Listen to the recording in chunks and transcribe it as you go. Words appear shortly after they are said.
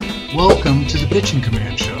Welcome to the Pitching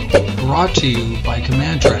Command Show, brought to you by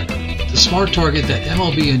Command Tracker, the smart target that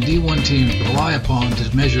MLB and D1 teams rely upon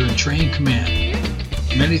to measure and train command.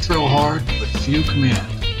 Many throw hard, but few command.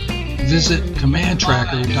 Visit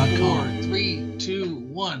commandtracker.com. 3, 2,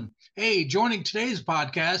 1. Hey, joining today's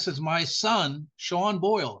podcast is my son, Sean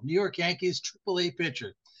Boyle, New York Yankees AAA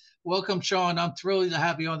pitcher. Welcome, Sean. I'm thrilled to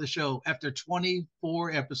have you on the show after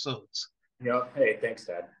 24 episodes. Yep. Hey, thanks,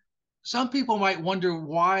 Dad. Some people might wonder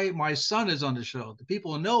why my son is on the show. The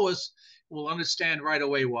people who know us will understand right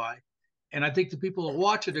away why. And I think the people who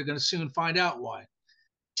watch it are going to soon find out why.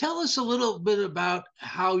 Tell us a little bit about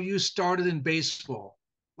how you started in baseball.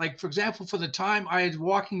 Like, for example, for the time I was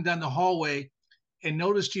walking down the hallway and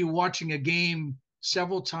noticed you watching a game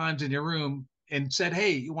several times in your room and said,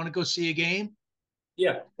 hey, you want to go see a game?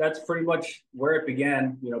 Yeah, that's pretty much where it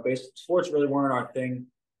began. Sports really weren't our thing.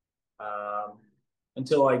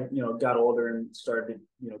 Until I, got older and started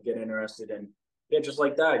to, get interested. And yeah, just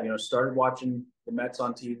like that, started watching the Mets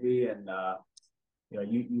on TV and,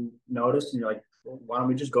 you noticed and you're like, well, why don't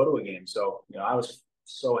we just go to a game? So, I was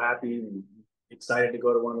so happy and excited to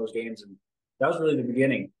go to one of those games. And that was really the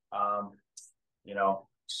beginning.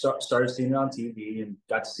 Started seeing it on TV and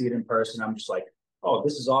got to see it in person. I'm just like, oh,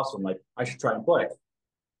 this is awesome. Like, I should try and play.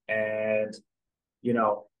 And,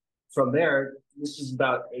 from there, this is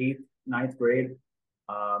about 8th, 9th grade.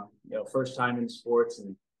 First time in sports,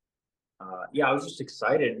 and I was just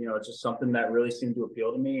excited. It's just something that really seemed to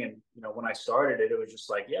appeal to me. And when I started it, it was just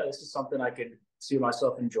like, yeah, this is something I could see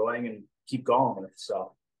myself enjoying and keep going with.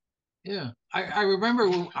 So, yeah, I remember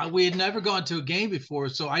we had never gone to a game before,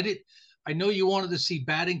 so I know you wanted to see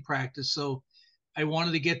batting practice, so I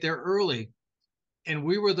wanted to get there early, and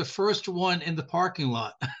we were the first one in the parking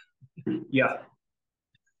lot. yeah,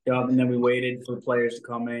 and then we waited for the players to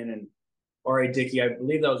come in and. R.A. Dickey, I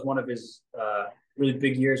believe that was one of his really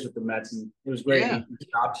big years with the Mets, and it was great. Yeah. He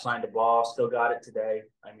stopped, signed the ball, still got it today.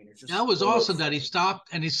 I mean, it's just that was awesome that he stopped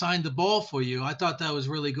and he signed the ball for you. I thought that was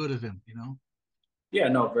really good of him. Yeah,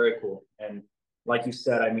 no, very cool. And like you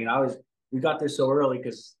said, I mean, we got there so early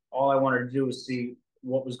because all I wanted to do was see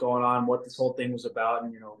what was going on, what this whole thing was about,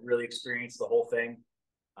 and really experience the whole thing.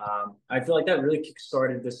 I feel like that really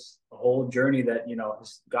kickstarted this whole journey that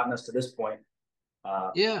has gotten us to this point.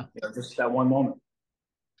 Just that one moment.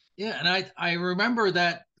 Yeah, and I remember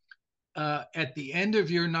that at the end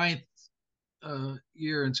of your 9th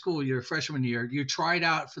year in school, your freshman year, you tried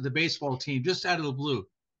out for the baseball team just out of the blue.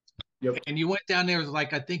 Yep. And you went down there with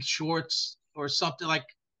I think shorts or something. Like,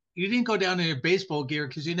 you didn't go down in your baseball gear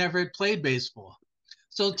because you never had played baseball.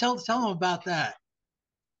 So tell them about that.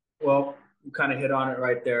 Well, you kind of hit on it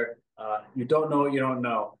right there. You don't know what you don't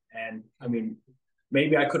know, and I mean.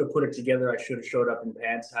 Maybe I could have put it together. I should have showed up in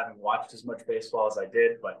pants, having watched as much baseball as I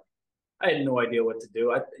did, but I had no idea what to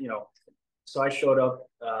do. So I showed up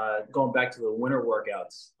going back to the winter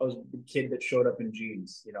workouts. I was the kid that showed up in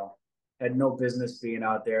jeans. Had no business being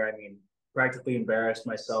out there. I mean, practically embarrassed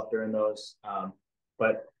myself during those.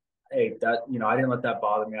 But hey, that I didn't let that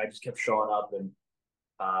bother me. I just kept showing up, and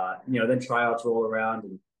then tryouts roll around,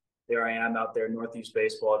 and there I am out there in Northeast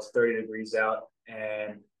baseball. It's 30 degrees out,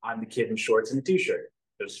 and I'm the kid in shorts and a t-shirt,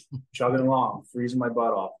 just chugging along, freezing my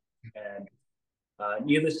butt off. And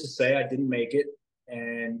needless to say, I didn't make it.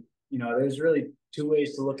 And, there's really two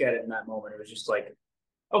ways to look at it in that moment. It was just like,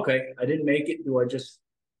 okay, I didn't make it. Do I just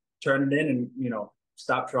turn it in and,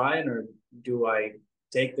 stop trying? Or do I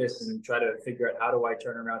take this and try to figure out how do I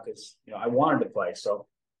turn around? Because, I wanted to play. So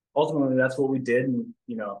ultimately, that's what we did. And,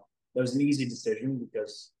 that was an easy decision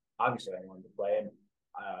because obviously I wanted to play. And,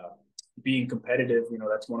 being competitive,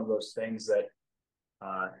 that's one of those things that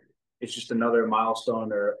it's just another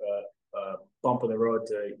milestone or a bump in the road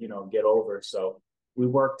to, get over. So we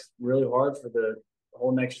worked really hard for the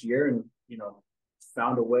whole next year and,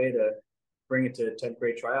 found a way to bring it to 10th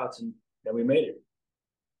grade tryouts, and then we made it.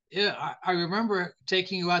 Yeah, I remember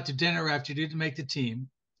taking you out to dinner after you didn't make the team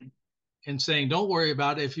and saying, don't worry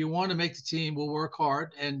about it. If you want to make the team, we'll work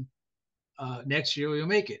hard, and next year we'll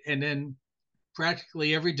make it. And then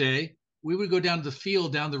practically every day, we would go down to the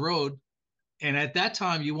field down the road. And at that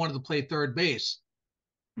time, you wanted to play third base.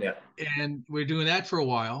 Yeah. And we were doing that for a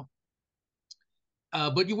while.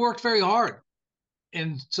 But you worked very hard.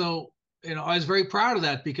 And so, I was very proud of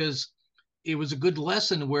that because it was a good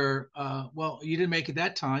lesson where, you didn't make it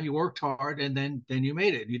that time. You worked hard, and then you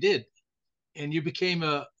made it. You did. And you became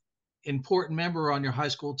a important member on your high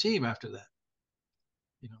school team after that.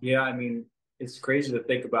 Yeah, I mean, it's crazy to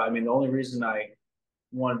think about. I mean, the only reason I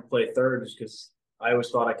wanted to play third is because I always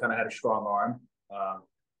thought I kind of had a strong arm.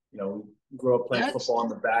 We grew up playing football in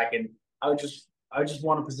the back, and I would just I just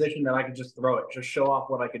want a position that I could just throw it, just show off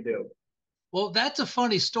what I could do. Well, that's a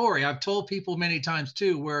funny story. I've told people many times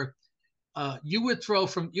too, where you would throw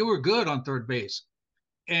from, you were good on third base,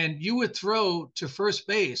 and you would throw to first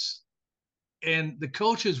base, and the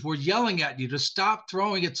coaches were yelling at you to stop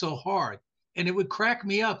throwing it so hard. And it would crack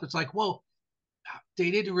me up. It's like, well,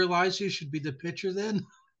 they didn't realize you should be the pitcher then.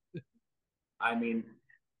 I mean,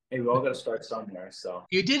 hey, we all got to start somewhere. So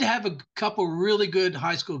You did have a couple really good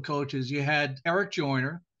high school coaches. You had Eric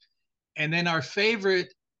Joyner, and then our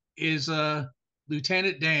favorite is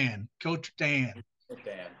Lieutenant Dan, Coach Dan.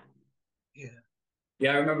 Dan. Yeah.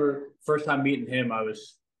 Yeah, I remember first time meeting him. I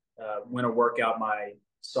was went to work out my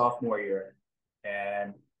sophomore year,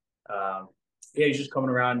 and yeah, he's just coming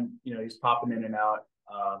around. You know, he's popping in and out.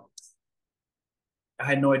 I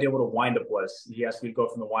had no idea what a windup was. He asked me to go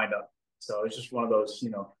from the windup, so it's just one of those, you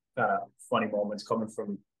know, kind of funny moments coming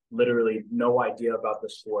from literally no idea about the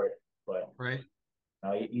sport. But Right.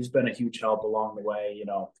 he's been a huge help along the way. You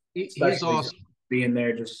know, He's especially awesome. being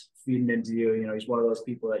there, just feeding into you. You know, he's one of those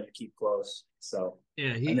people that you keep close. So,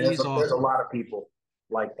 Yeah, and he's there's a awesome. lot of people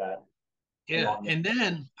like that Yeah. along the. And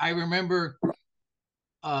then I remember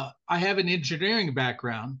I have an engineering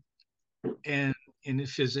background and in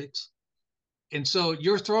physics. And so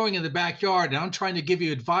you're throwing in the backyard, and I'm trying to give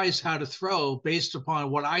you advice how to throw based upon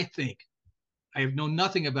what I think. I have known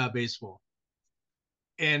nothing about baseball.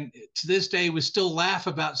 And to this day, we still laugh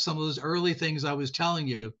about some of those early things I was telling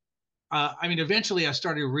you. I mean, eventually I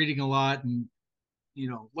started reading a lot and,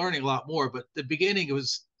 learning a lot more. But the beginning, it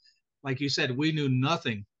was, like you said, we knew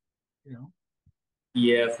nothing, you know?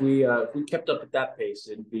 Yeah, if we kept up at that pace,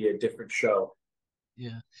 it'd be a different show.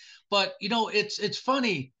 Yeah. But, it's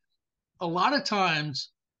funny. A lot of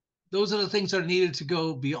times, those are the things that are needed to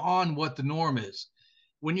go beyond what the norm is.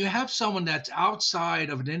 When you have someone that's outside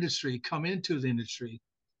of an industry come into the industry,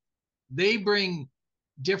 they bring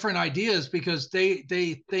different ideas because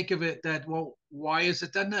they think of it that, well, why is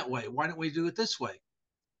it done that way? Why don't we do it this way?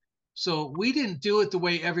 So we didn't do it the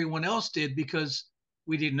way everyone else did because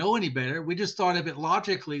we didn't know any better. We just thought of it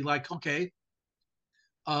logically, like, okay,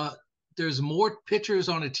 uh, there's more pitchers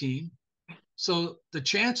on a team, so the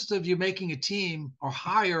chances of you making a team are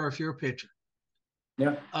higher if you're a pitcher.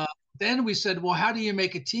 Yeah, Uh, then we said, well, how do you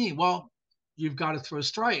make a team? Well, you've got to throw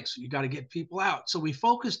strikes. You got to get people out. So we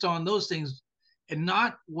focused on those things and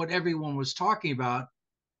not what everyone was talking about.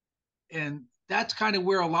 And that's kind of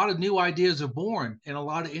where a lot of new ideas are born in a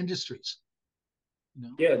lot of industries. You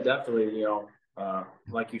know? yeah, definitely. You know,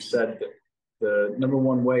 like you said, the number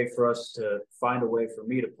one way for us to find a way for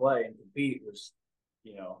me to play and compete was,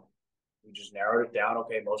 you know, we just narrowed it down.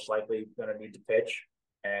 Okay, most likely going to need to pitch,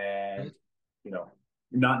 and Right? you know,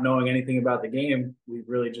 not knowing anything about the game, we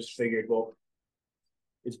really just figured, well,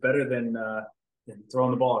 it's better than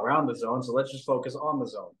throwing the ball around the zone, so let's just focus on the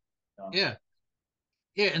zone. Yeah.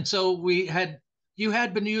 Yeah. And so you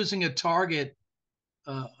had been using a Target,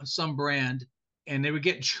 some brand, and they were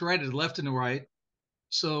getting shredded left and right.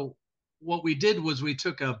 So what we did was we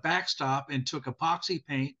took a backstop and took epoxy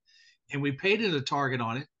paint and we painted a target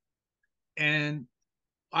on it. And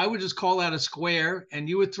I would just call out a square and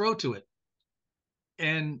you would throw to it.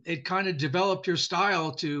 And it kind of developed your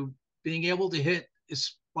style to being able to hit a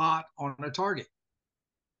spot on a target,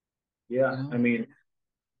 you Yeah, I know? mean,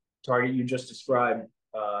 target you just described,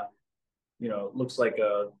 uh, you know, looks like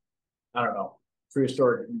a I don't know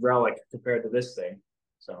prehistoric relic compared to this thing.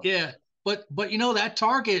 So, Yeah. But that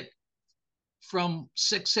target from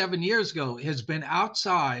 6, 7 years ago has been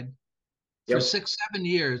outside for yep, 6, 7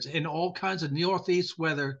 years in all kinds of northeast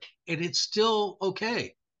weather, and it's still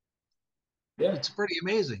okay. yeah, It's pretty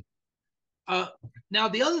amazing. Uh, Now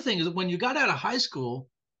the other thing is when you got out of high school,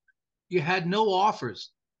 you had no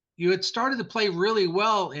offers. You had started to play really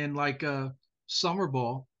well in like summer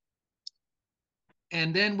ball,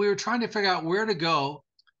 and then we were trying to figure out where to go.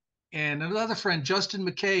 And another friend, Justin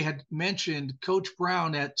McKay, had mentioned Coach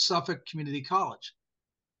Brown at Suffolk Community College.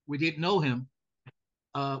 We didn't know him.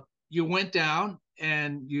 You went down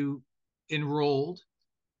and you enrolled,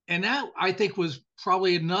 and that I think was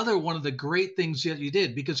probably another one of the great things that you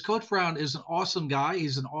did because Coach Brown is an awesome guy.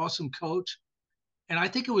 He's an awesome coach. And I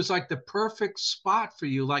think it was like the perfect spot for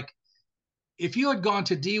you. Like if you had gone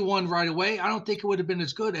to D1 right away, I don't think it would have been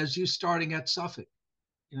as good as you starting at Suffolk,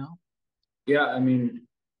 you know? yeah. I mean,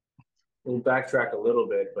 we'll backtrack a little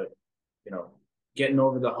bit, but you know, getting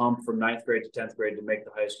over the hump from ninth grade to 10th grade to make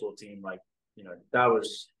the high school team, like, you know, that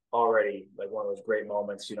was already like one of those great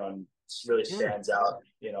moments, you know, and it really Yeah. stands out,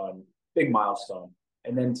 you know, and big milestone.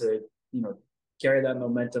 And then to, you know, carry that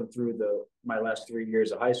momentum through my last 3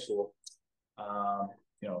 years of high school,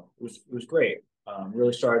 you know, it was great.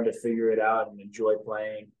 Really started to figure it out and enjoy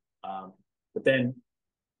playing. But then,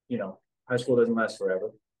 high school doesn't last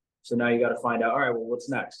forever. So now you got to find out, all right, well, what's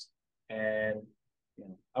next? And,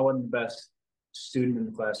 I wasn't the best student in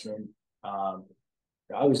the classroom. Um,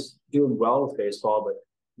 I was doing well with baseball, but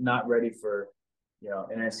not ready for,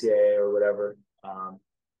 an NCAA or whatever.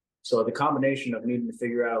 So the combination of needing to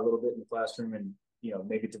figure out a little bit in the classroom and,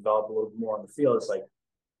 maybe develop a little bit more on the field, it's like,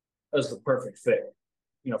 that was the perfect fit.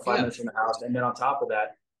 5 minutes from the house. And then on top of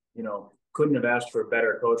that, couldn't have asked for a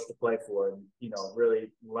better coach to play for and,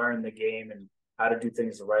 really learn the game and how to do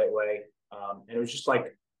things the right way. And it was just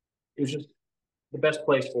the best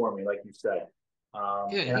place for me, like you said.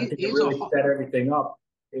 Yeah, And I think it he's a really set everything up.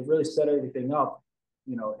 It really set everything up,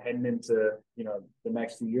 heading into, the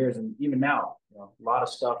next few years. And even now, a lot of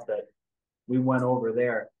stuff that we went over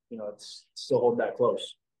there, it's still hold that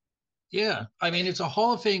close. yeah. I mean, it's a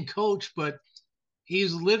Hall of Fame coach, but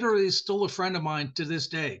he's literally still a friend of mine to this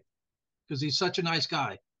day because he's such a nice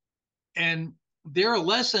guy. And there are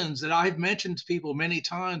lessons that I've mentioned to people many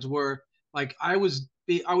times where, like, I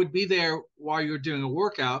would be there while you're doing a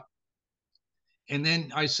workout, and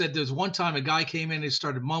then I said there's one time a guy came in and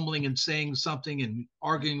started mumbling and saying something and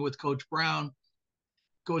arguing with Coach Brown.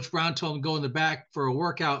 Coach Brown told him to go in the back for a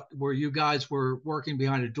workout where you guys were working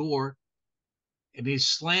behind a door, and he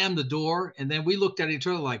slammed the door. And then we looked at each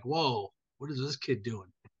other like, "Whoa, what is this kid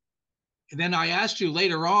doing?" And then I asked you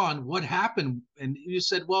later on what happened, and you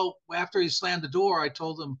said, "Well, after he slammed the door, I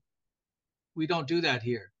told him we don't do that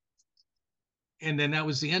here." And then that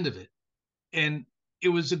was the end of it. And it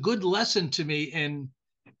was a good lesson to me in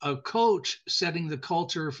a coach setting the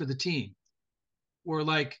culture for the team, where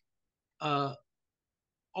like uh,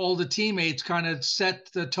 all the teammates kind of set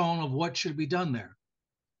the tone of what should be done there.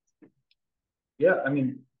 Yeah, I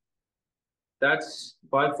mean, that's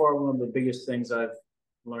by far one of the biggest things I've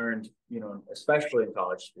learned, especially in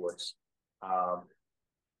college sports. Um,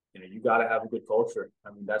 you got to have a good culture.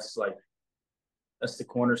 I mean, that's the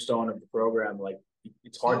cornerstone of the program. Like,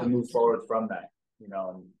 it's hard to Yeah, move forward from that. And,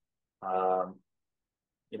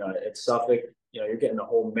 at Suffolk, you're getting a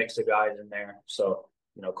whole mix of guys in there. So,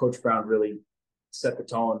 Coach Brown really set the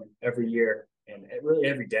tone every year and really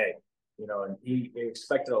every day. And he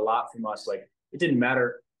expected a lot from us. Like, it didn't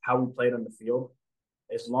matter how we played on the field,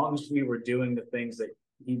 as long as we were doing the things that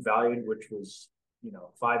he valued, which was,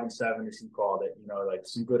 5 and 7, as he called it, like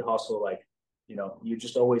some good hustle, like, you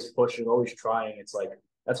just always pushing, always trying. It's like,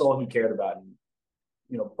 that's all he cared about. And,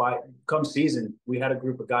 by come season, we had a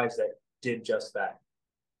group of guys that did just that.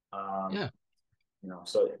 Um, yeah.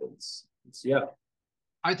 so yeah.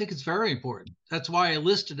 I think it's very important. That's why I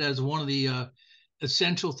listed as one of the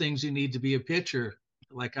essential things you need to be a pitcher,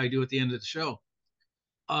 like I do at the end of the show.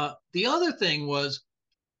 The other thing was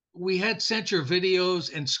we had sent your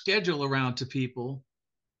videos and schedule around to people,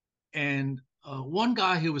 and one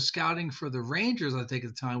guy who was scouting for the Rangers, I think at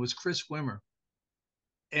the time, was Chris Wimmer,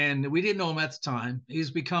 and we didn't know him at the time.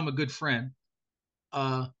 He's become a good friend,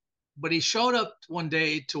 uh, but he showed up one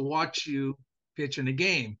day to watch you pitch in a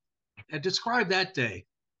game. And describe that day.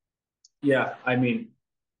 Yeah, I mean,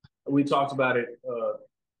 we talked about it a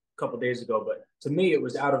couple of days ago, but to me, it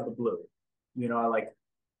was out of the blue. I like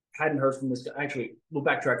hadn't heard from this guy. Actually, we'll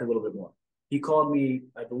backtrack a little bit more. He called me,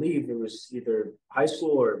 I believe it was either high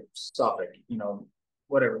school or Suffolk,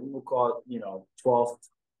 whatever. We'll call it,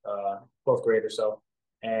 12th grade or so.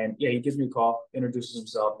 And yeah, he gives me a call, introduces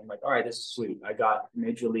himself. I'm like, all right, this is sweet. I got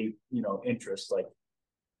major league, interest. Like,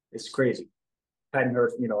 it's crazy. Hadn't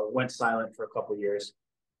heard, went silent for a couple of years.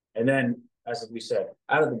 And then, as we said,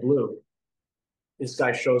 out of the blue, this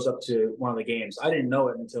guy shows up to one of the games. I didn't know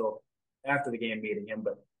it until after the game meeting him,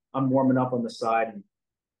 but I'm warming up on the side, and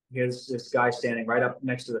here's this guy standing right up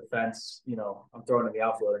next to the fence. I'm throwing in the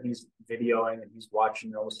outfield, and he's videoing and he's watching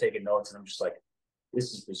and almost taking notes. And I'm just like,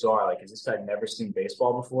 this is bizarre. Like, has this guy never seen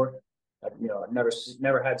baseball before? I've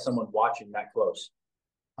never had someone watching that close.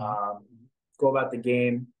 Go about the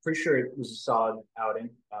game. Pretty sure it was a solid outing.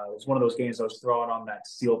 It was one of those games I was throwing on that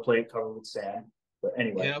steel plate covered with sand. But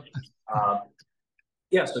anyway, Yep.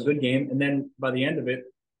 yeah, so good game. And then by the end of it,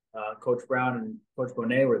 Coach Brown and Coach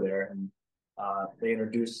Bonet were there, and they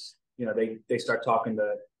introduced, they start talking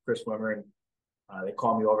to Chris Wimmer, and they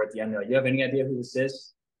call me over at the end. They're like, "You have any idea who this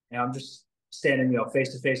is?" And I'm just standing,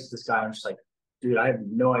 face to face with this guy. I'm just like, "Dude, I have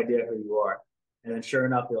no idea who you are." And then sure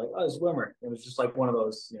enough, they're like, "Oh, it's Wimmer." It was just like one of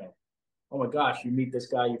those, oh my gosh, you meet this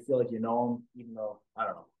guy, you feel like you know him, even though I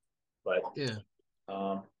don't know. But Yeah.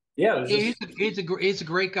 yeah, it was Yeah, just he's a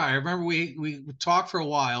great guy. I remember we talked for a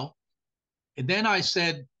while, and then I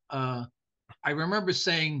said, I remember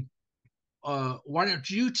saying, why don't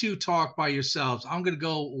you two talk by yourselves? I'm going to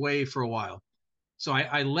go away for a while. So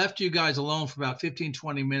I left you guys alone for about 15,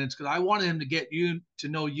 20 minutes because I wanted him to get you to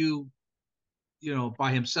know you,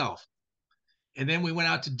 by himself. And then we went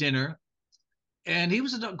out to dinner, and he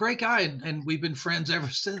was a great guy, and we've been friends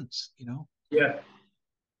ever since. Yeah,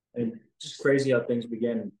 and just crazy how things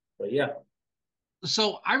begin. But yeah,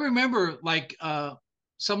 So I remember like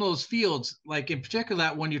some of those fields, like in particular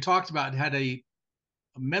that one you talked about had a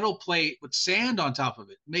metal plate with sand on top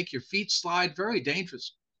of it, make your feet slide, very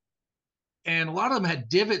dangerous. And a lot of them had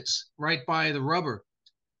divots right by the rubber.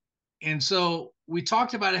 And so we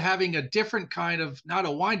talked about having a different kind of, not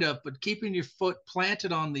a wind up, but keeping your foot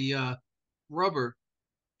planted on the rubber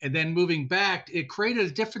and then moving back. It created a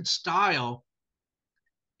different style.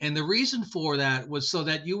 And the reason for that was so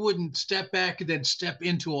that you wouldn't step back and then step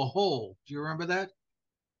into a hole. Do you remember that?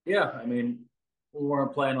 yeah. I mean, we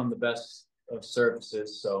weren't playing on the best of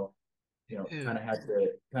surfaces, so Yeah. kind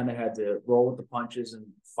of had to roll with the punches and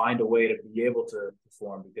find a way to be able to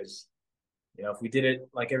perform because if we did it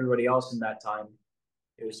like everybody else in that time,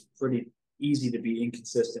 it was pretty easy to be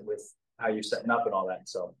inconsistent with how you're setting up and all that.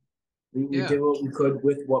 So we Yeah. did what we could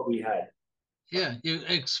with what we had. Yeah. You're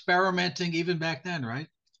experimenting even back then, right?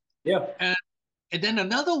 Yeah, And, and then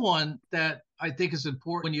another one that I think is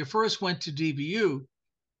important when you first went to DBU,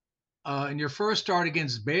 in your first start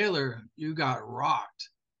against Baylor, you got rocked.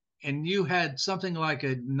 And you had something like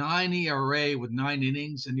a 9 ERA with 9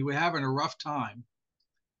 innings, and you were having a rough time.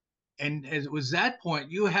 And it was that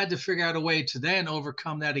point you had to figure out a way to then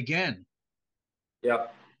overcome that again. yeah.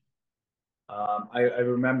 I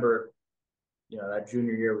remember, that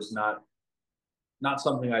junior year was not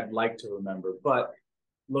something I'd like to remember, but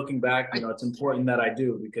looking back, I, it's important that I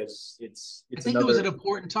do because I it's think it was an another,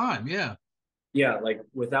 important time. Yeah. yeah, like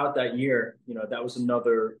without that year, that was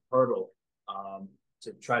another hurdle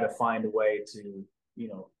to try to find a way to,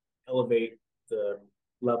 elevate the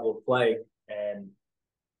level of play and,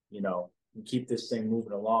 and keep this thing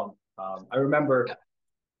moving along. I remember,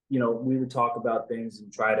 we would talk about things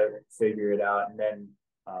and try to figure it out. And then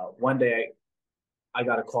one day I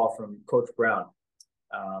got a call from Coach Brown.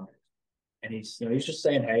 Um, and he's just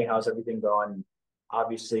saying, "Hey, how's everything going?"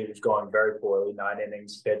 Obviously, it was going very poorly. 9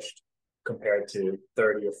 innings pitched compared to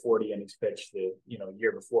 30 or 40 innings pitched the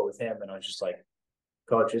year before with him, and I was just like,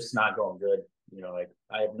 "Coach, it's not going good." Like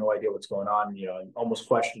I have no idea what's going on. And almost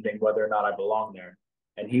questioning whether or not I belong there.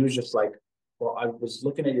 And he was just like, "Well, I was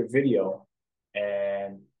looking at your video,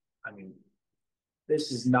 and I mean,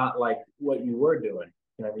 this is not like what you were doing.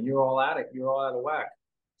 I mean, you're all at it. You're all out of whack."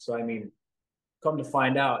 So I mean, come to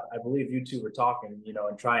find out, I believe you two were talking,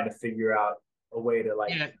 and trying to figure out a way to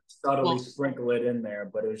like Yeah. subtly Well, sprinkle it in there.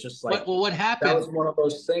 But it was just like what that was happened? one of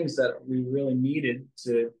those things that we really needed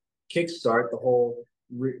to kickstart the whole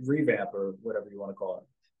revamp or whatever you want to call it.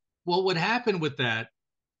 Well, what happened with that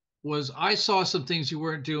was I saw some things you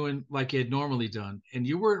weren't doing like you had normally done, and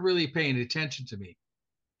you weren't really paying attention to me.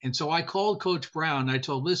 And so I called Coach Brown. And I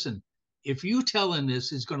told, listen, if you tell him this,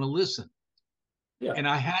 he's going to listen. Yeah. And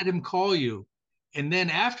I had him call you. And then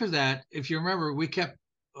after that, if you remember, we kept,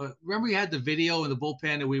 remember we had the video in the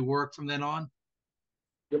bullpen that we worked from then on?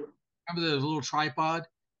 Yep. Remember the little tripod?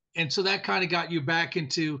 And so that kind of got you back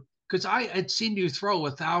into, because I had seen you throw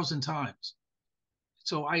 1,000 times.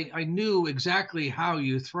 So I knew exactly how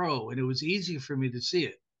you throw, and it was easy for me to see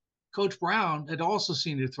it. Coach Brown had also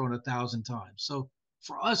seen you thrown 1,000 times. So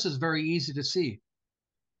for us, it's very easy to see.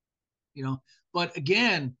 But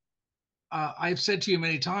again, I've said to you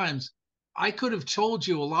many times, I could have told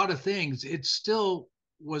you a lot of things. It still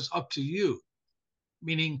was up to you,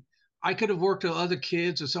 meaning I could have worked with other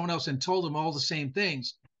kids or someone else and told them all the same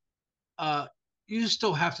things. Uh, you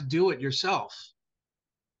still have to do it yourself,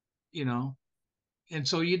 you know, and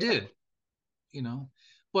so you did.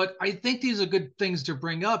 But I think these are good things to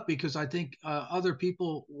bring up because I think other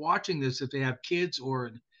people watching this, if they have kids or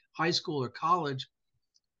in high school or college,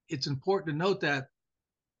 it's important to note that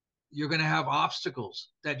you're going to have obstacles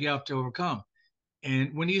that you have to overcome.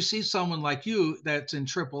 And when you see someone like you that's in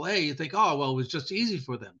AAA, you think, oh, well, it was just easy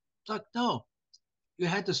for them. It's like, no, you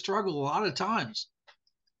had to struggle a lot of times.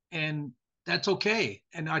 And that's okay.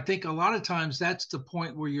 And I think a lot of times that's the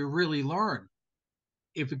point where you really learn.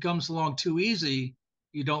 If it comes along too easy,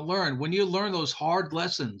 you don't learn. When you learn those hard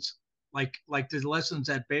lessons, like the lessons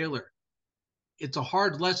at Baylor, it's a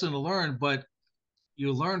hard lesson to learn, but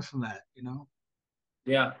you learn from that.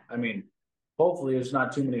 Yeah. I mean, hopefully there's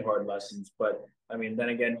not too many hard lessons, but I mean, then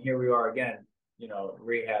again, here we are again,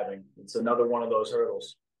 rehabbing. It's another one of those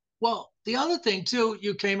hurdles. Well, the other thing too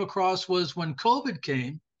you came across was when COVID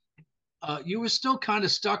came, you were still kind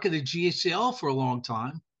of stuck in the GCL for a long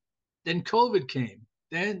time. Then COVID came.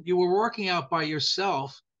 Then you were working out by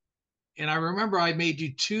yourself. And I remember I made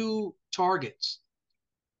you two targets,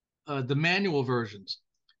 the manual versions,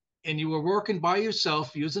 and you were working by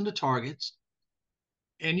yourself using the targets,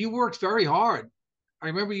 and you worked very hard. I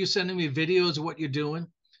remember you sending me videos of what you're doing.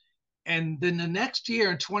 And then the next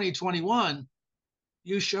year in 2021,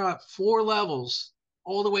 you shot four levels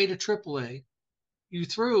all the way to AAA. You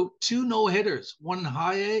threw two no hitters, one in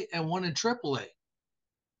high A and one in AAA.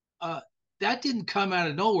 Uh, that didn't come out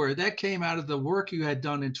of nowhere. That came out of the work you had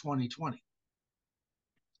done in 2020.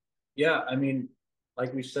 Yeah, I mean,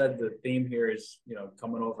 like we said, the theme here is,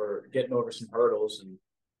 getting over some hurdles, and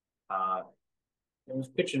uh, it was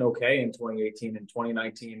pitching okay in 2018 and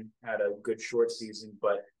 2019 had a good short season,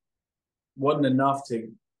 but wasn't enough to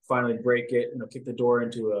finally break it, kick the door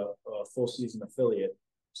into a full season affiliate.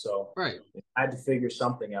 So Right. I had to figure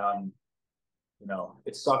something out. And,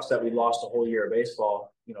 it sucks that we lost a whole year of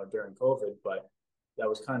baseball, during COVID, but that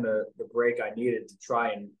was kind of the break I needed to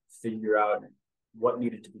try and figure out what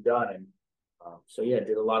needed to be done. And so, yeah,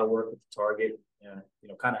 did a lot of work with the target and,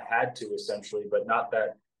 kind of had to essentially, but not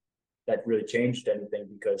that that really changed anything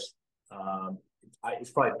because it's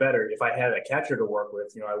probably better if I had a catcher to work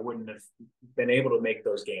with. I wouldn't have been able to make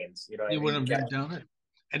those gains. You know what I You mean? wouldn't have done it.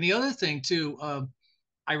 And the other thing too,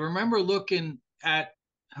 I remember looking at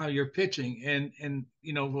how you're pitching, and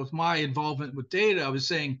with my involvement with data, I was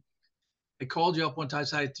saying I called you up one time,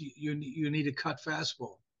 said you need to cut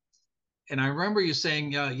fastball, and I remember you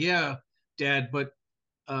saying, yeah, Dad, but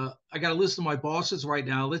I got to listen to my bosses right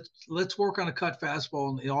now. Let's work on a cut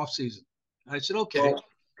fastball in the off season. I said, okay.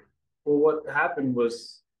 Well, what happened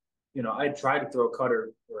was, I tried to throw a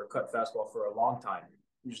cutter or a cut fastball for a long time.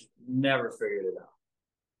 Just never figured it out.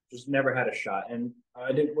 Just never had a shot, and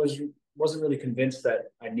I wasn't really convinced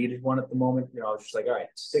that I needed one at the moment. I was just like, all right,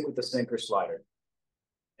 stick with the sinker slider.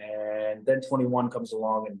 And then 21 comes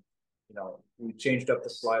along, and we changed up the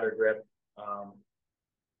slider grip,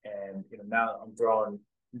 and now I'm throwing.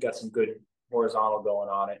 We got some good horizontal going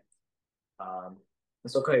on it.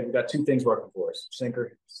 It's okay. We got two things working for us: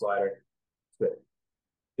 sinker, slider. Good.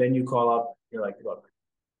 Then you call up. You're like, look,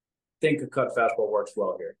 think a cut fastball works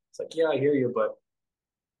well here. It's like, yeah, I hear you, but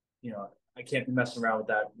I can't be messing around with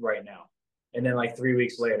that right now. And then like 3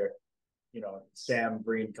 weeks later, Sam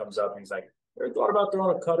Green comes up and he's like, ever thought about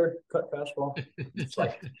throwing a cut fastball? It's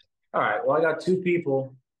like, all right, well, I got two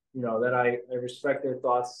people, that I respect their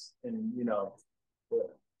thoughts, and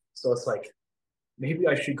so it's like maybe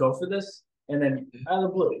I should go for this. And then out of the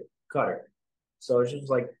blue, cutter. So it's just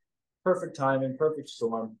like perfect timing, perfect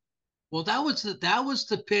storm. Well, that was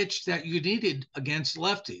the pitch that you needed against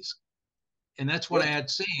lefties, and that's what Yeah. I had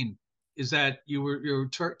seen is that you were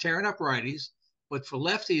tearing up righties, but for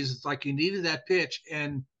lefties, it's like you needed that pitch.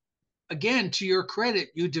 And again, to your credit,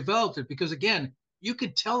 you developed it because again, you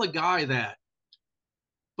could tell a guy that,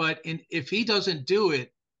 but if he doesn't do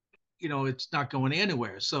it, it's not going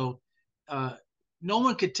anywhere. So uh, no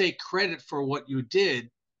one could take credit for what you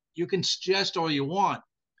did. You can suggest all you want.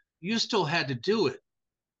 You still had to do it,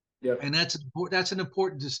 Yeah. and that's an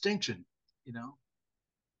important distinction. You know.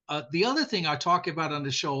 The other thing I talk about on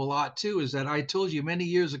the show a lot too is that I told you many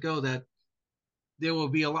years ago that there will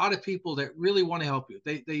be a lot of people that really want to help you.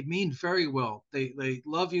 They mean very well. They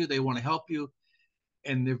love you. They want to help you,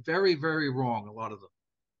 and they're very very wrong. A lot of them.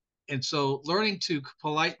 And so learning to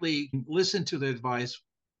politely listen to the advice,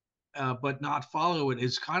 but not follow it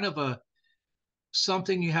is kind of a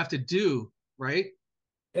something you have to do, right?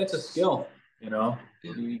 It's a skill, Yeah.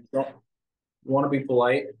 you want to be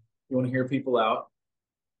polite, you want to hear people out,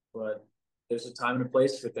 but there's a time and a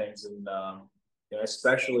place for things, and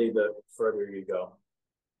especially the further you go.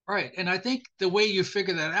 Right. And I think the way you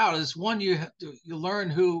figure that out is one, you learn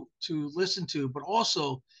who to listen to, but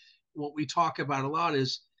also what we talk about a lot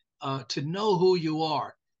is to know who you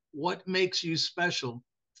are, what makes you special,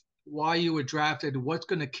 why you were drafted, what's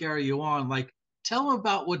going to carry you on. Like, tell them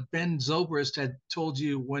about what Ben Zobrist had told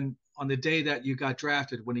you when on the day that you got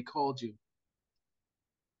drafted when he called you.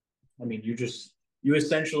 I mean, you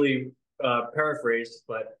essentially paraphrased,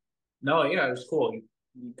 but no, yeah, it was cool.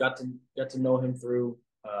 You got to know him through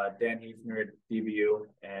Dan Hefner at DBU,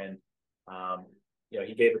 and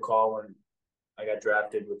he gave a call when I got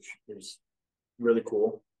drafted, which was really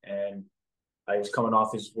cool. And I was coming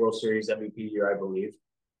off his World Series MVP year, I believe.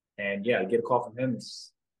 And yeah, get a call from him.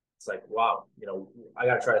 It's like, wow, I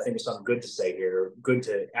got to try to think of something good to say here, good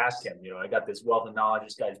to ask him. I got this wealth of knowledge.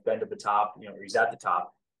 This guy's been to the top, or he's at the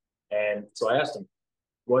top. And so I asked him,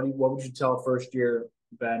 what would you tell first year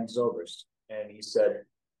Ben Zobrist? And he said,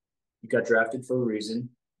 you got drafted for a reason.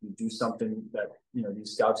 You do something that,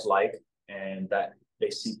 these scouts like and that they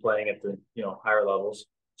see playing at the, higher levels.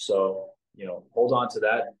 So, hold on to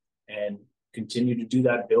that and continue to do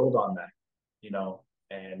that, build on that,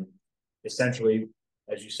 and essentially,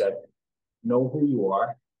 as you said, know who you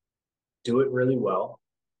are, do it really well.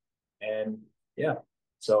 And yeah,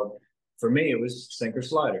 so for me, it was sinker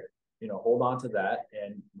slider, hold on to that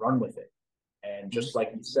and run with it. And just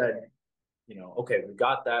like you said, okay, we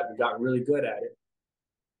got that, we got really good at it,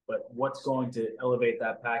 but what's going to elevate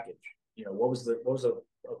that package? What was a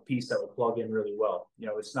piece that would plug in really well?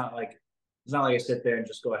 It's not like I sit there and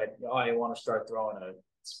just go ahead. Oh, I want to start throwing a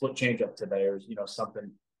split changeup today, or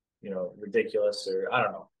something, ridiculous, or I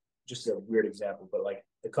don't know, just a weird example. But like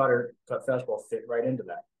the cut fastball fit right into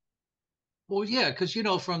that. Well, yeah, because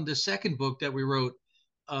from the second book that we wrote,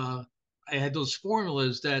 I had those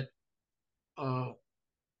formulas that uh,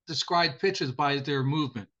 described pitches by their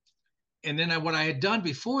movement. And then what I had done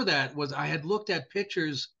before that was I had looked at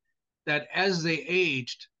pitchers that, as they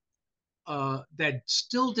aged, that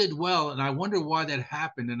still did well, and I wonder why that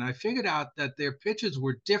happened. And I figured out that their pitches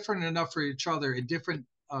were different enough for each other in different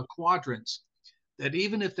quadrants that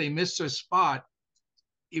even if they missed their spot,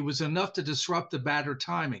 it was enough to disrupt the batter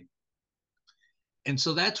timing. And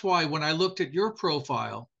so that's why when I looked at your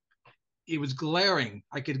profile, it was glaring.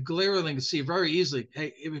 I could glaringly see very easily,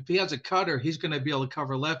 hey, if he has a cutter, he's going to be able to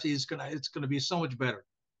cover left. It's going to be so much better.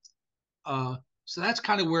 So that's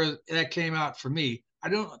kind of where that came out for me. I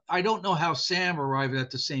don't know how Sam arrived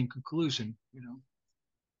at the same conclusion.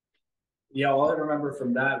 Yeah, all I remember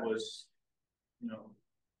from that was,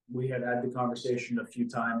 we had the conversation a few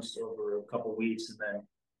times over a couple of weeks, and then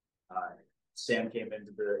Sam came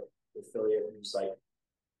into the affiliate and was like,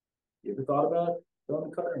 "You ever thought about throwing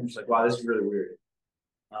the cutter?" And I'm just like, "Wow, this is really weird."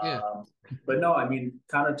 Yeah. But no, I mean,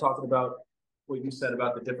 kind of talking about what you said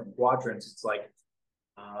about the different quadrants. It's like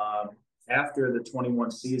after the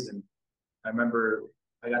 21 season, I remember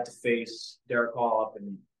I got to face Derek Hall up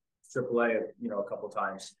in AAA, a couple of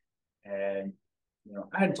times, and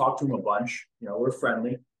I hadn't talked to him a bunch. We're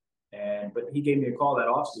friendly, but he gave me a call that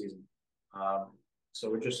off season. So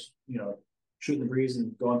we're just shooting the breeze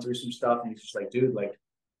and going through some stuff, and he's just like, "Dude, like,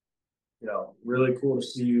 really cool to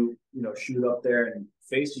see you, shoot up there and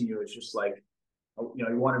facing you." It's just like, he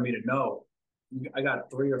wanted me to know I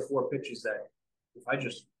got 3 or 4 pitches that if I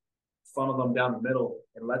just funnel them down the middle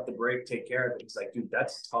and let the break take care of it. He's like, "Dude,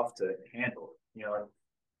 that's tough to handle." And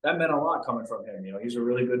that meant a lot coming from him. He's a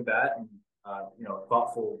really good bat and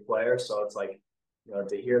thoughtful player. So it's like,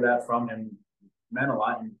 to hear that from him meant a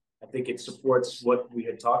lot. And I think it supports what we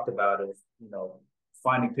had talked about of,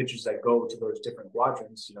 finding pitches that go to those different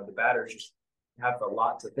quadrants. The batters just have a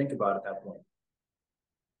lot to think about at that point.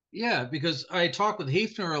 Yeah, because I talked with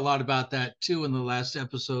Hefner a lot about that too in the last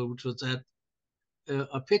episode, which was that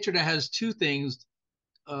a pitcher that has 2 things,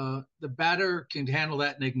 the batter can handle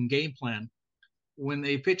that and they can game plan. When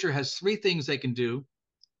a pitcher has 3 things they can do,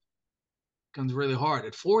 it becomes really hard.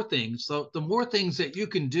 At 4 things, so the more things that you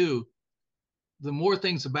can do, the more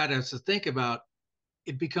things the batter has to think about.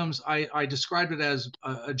 It becomes, I described it as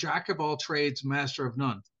a jack of all trades, master of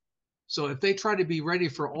none. So if they try to be ready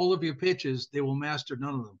for all of your pitches, they will master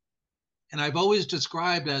none of them. And I've always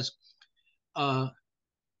described as all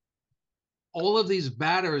of these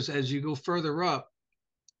batters, as you go further up,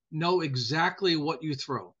 know exactly what you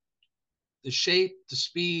throw, the shape, the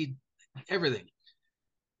speed, everything.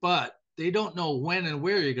 But they don't know when and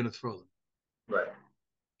where you're going to throw them. Right.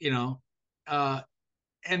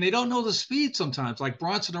 And they don't know the speed sometimes. Like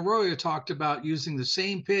Bronson Arroyo talked about using the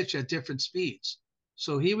same pitch at different speeds.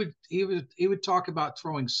 So he would talk about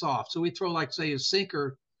throwing soft. So he'd throw, like, say his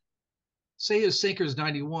sinker is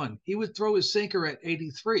 91. He would throw his sinker at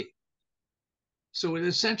 83. So it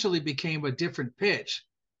essentially became a different pitch.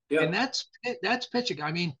 Yeah. And that's pitching.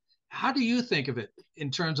 I mean, how do you think of it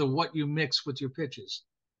in terms of what you mix with your pitches?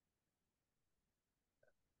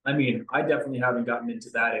 I mean, I definitely haven't gotten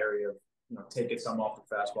into that area of, taking some off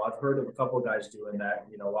the fastball. I've heard of a couple of guys doing that.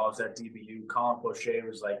 While I was at DBU, Colin Poche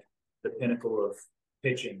was like the pinnacle of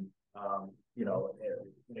pitching. An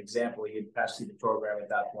example, he had passed through the program at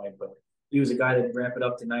that point, but he was a guy that ramp it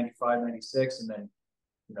up to 95, 96, and then,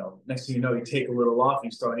 next thing you know, you take a little off, and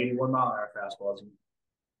he's throwing 81-mile-an-hour fastballs. And,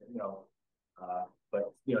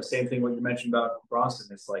 but same thing what you mentioned about Bronson.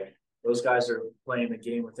 It's like those guys are playing the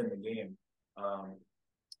game within the game.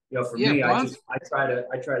 For me, I try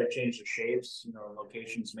to change the shapes,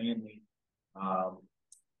 locations mainly.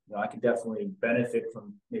 I could definitely benefit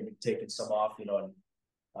from maybe taking some off, and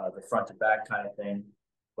the front to back kind of thing.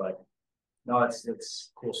 But no,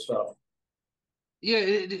 it's cool stuff. Yeah,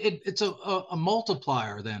 it's a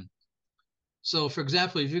multiplier then. So, for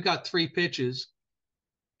example, if you've got 3 pitches,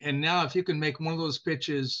 and now if you can make one of those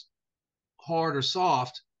pitches hard or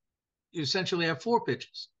soft, you essentially have 4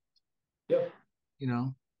 pitches. Yeah.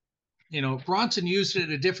 Bronson used it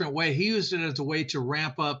a different way. He used it as a way to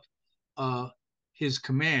ramp up uh, his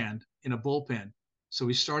command in a bullpen. So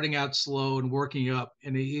he's starting out slow and working up,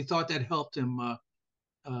 and he thought that helped him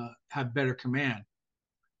have better command.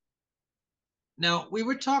 Now we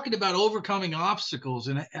were talking about overcoming obstacles,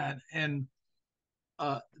 and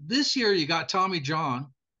this year you got Tommy John.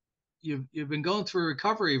 You've been going through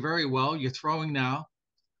recovery very well. You're throwing now.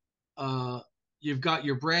 Uh, you've got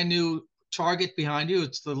your brand new target behind you.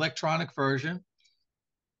 It's the electronic version.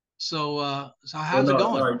 So Well, how's it no,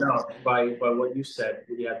 going? no, no. By what you said,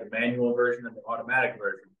 we had the manual version and the automatic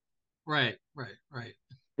version. Right, right, right.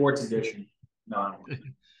 Sports edition. No.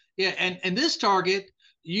 Yeah, and this target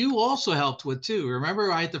you also helped with too.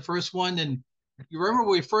 Remember, I had the first one, and you remember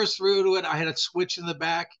when we first threw to it, I had a switch in the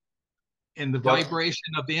back, and the Yep.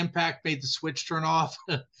 vibration of the impact made the switch turn off.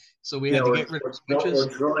 So we Yeah, had to we're, get rid of we're, we're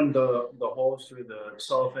switches. drilling the holes through the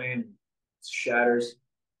cellophane, shatters.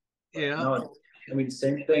 But Yeah, no, I mean,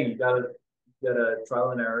 same thing. You gotta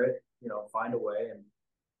trial and error it. Find a way. And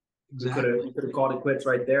exactly. we could have called it quits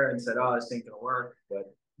right there and said, "Oh, this ain't gonna work."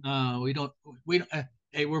 But We don't. We don't.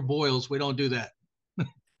 Hey, we're Boyles. We don't do that.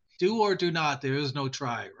 Do or do not. There is no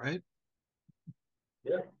try. Right.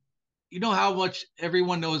 yeah, You know how much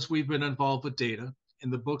everyone knows we've been involved with data in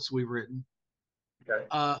the books we've written. okay,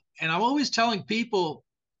 And I'm always telling people,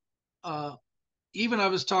 uh, even I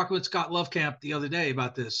was talking with Scott Lovecamp the other day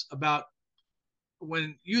about this, about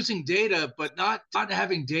when using data, but not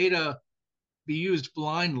having data be used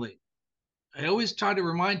blindly. I always try to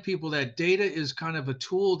remind people that data is kind of a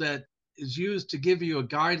tool that is used to give you a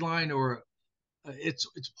guideline, or it's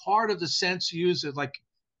part of the sense you use it. Like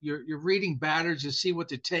you're reading batters, you see what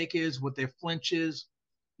their take is, what their flinch is.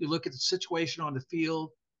 You look at the situation on the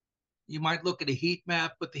field. You might look at a heat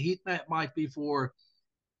map, but the heat map might be for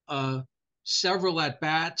uh, several at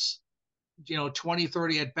bats, 20,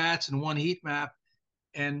 30 at bats in one heat map.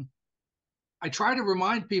 And I try to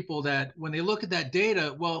remind people that when they look at that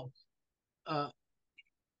data, well, uh,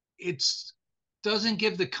 it's doesn't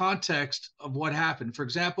give the context of what happened. For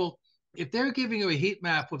example, if they're giving you a heat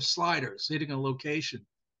map of sliders hitting a location,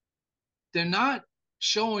 they're not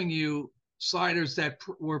showing you sliders that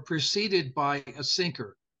were preceded by a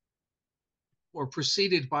sinker or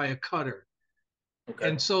preceded by a cutter. okay.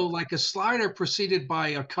 And so, like a slider preceded by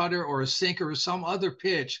a cutter or a sinker or some other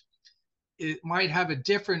pitch, it might have a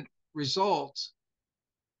different result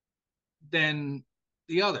than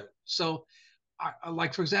the other. So,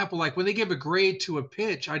 like for example, like when they give a grade to a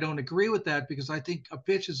pitch, I don't agree with that because I think a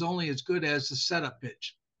pitch is only as good as the setup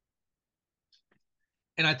pitch.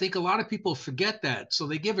 And I think a lot of people forget that. So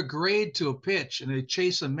they give a grade to a pitch and they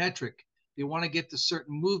chase a metric. They want to get the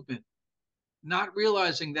certain movement, not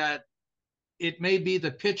realizing that it may be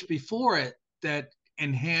the pitch before it that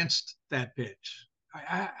enhanced that pitch.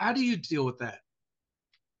 How do you deal with that?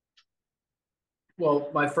 Well,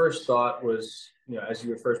 my first thought was, as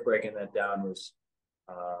you were first breaking that down, was,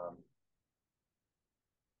 um,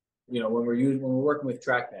 when we're working with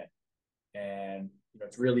TrackMan, and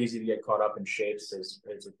it's real easy to get caught up in shapes as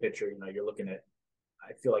a pitcher. You're looking at.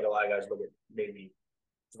 I feel like a lot of guys look at maybe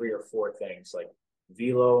three or four things like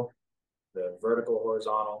velo, the vertical,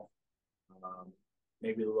 horizontal, um,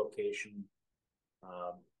 maybe the location,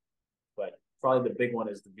 um, but probably the big one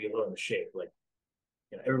is the velo and the shape. Like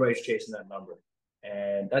everybody's chasing that number,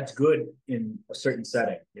 and that's good in a certain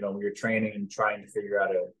setting. When you're training and trying to figure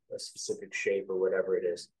out a specific shape or whatever it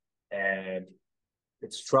is, and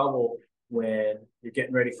it's trouble when you're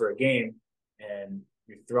getting ready for a game and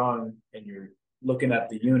you're throwing and you're looking at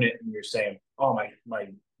the unit and you're saying, "Oh my,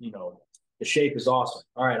 the shape is awesome.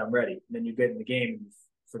 All right, I'm ready." And then you get in the game and you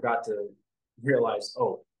forgot to realize,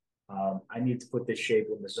 "Oh, I need to put this shape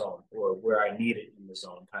in the zone or where I need it in the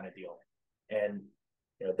zone," kind of deal. And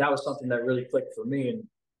that was something that really clicked for me. And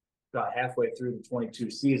about halfway through the 22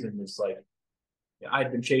 season, it's like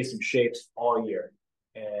I'd been chasing shapes all year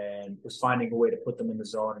and was finding a way to put them in the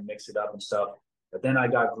zone and mix it up and stuff. But then I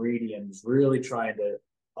got greedy and was really trying to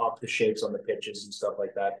up the shapes on the pitches and stuff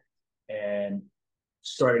like that, and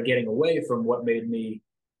started getting away from what made me,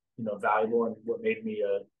 valuable and what made me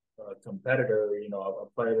a competitor. A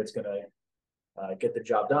player that's going to get the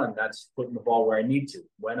job done. That's putting the ball where I need to,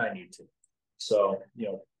 when I need to. So,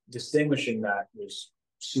 distinguishing that was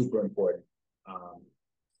super important. Um,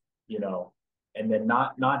 you know, and then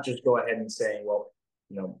not just go ahead and saying, well,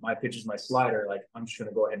 my pitch is my slider. Like I'm just going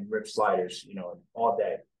to go ahead and rip sliders, all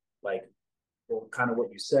day. Like, well, kind of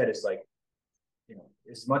what you said is like,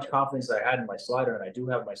 as much confidence as I had in my slider, and I do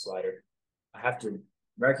have my slider, I have to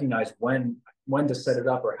recognize when to set it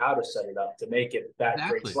up or how to set it up to make it that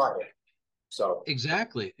great Exactly. slider. So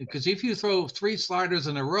Exactly. Because if you throw three sliders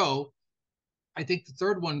in a row, I think the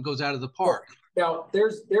third one goes out of the well, park. now there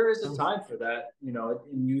is a time for that,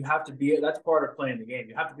 and you have to be that's part of playing the game.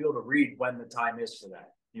 You have to be able to read when the time is for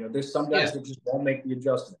that. There's some Yeah. guys that just won't make the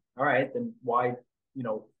adjustment. All right, then why, you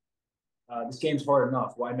know, this game's hard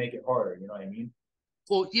enough. Why make it harder? You know what I mean?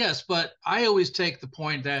 Well, yes, but I always take the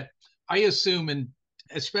point that I assume, in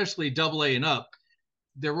especially double A and up,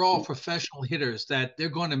 they're all professional hitters that they're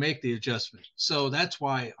going to make the adjustment. So that's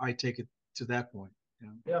why I take it to that point.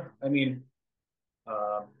 Yeah, I mean,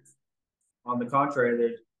 um, on the contrary,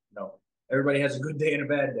 there's everybody has a good day and a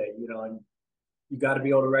bad day, and you got to be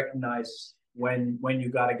able to recognize when you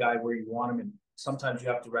got a guy where you want him, and sometimes you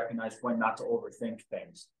have to recognize when not to overthink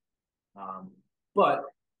things. Um, but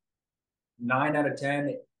 9 out of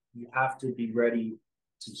 10, you have to be ready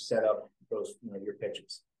to set up those your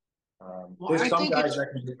pitches. Well, There's I some think guys it's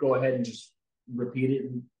that can just go ahead and just repeat it,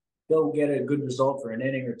 and they'll get a good result for an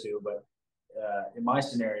inning or two. But in my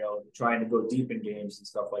scenario, trying to go deep in games and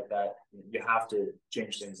stuff like that, you have to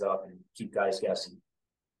change things up and keep guys guessing.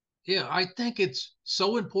 yeah, I think it's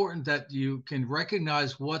so important that you can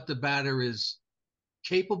recognize what the batter is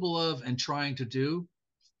capable of and trying to do.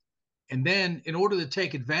 And then in order to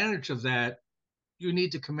take advantage of that, you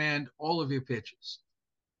need to command all of your pitches.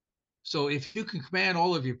 So if you can command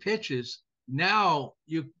all of your pitches, now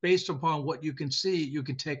you based upon what you can see, you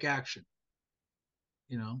can take action.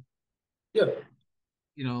 You know,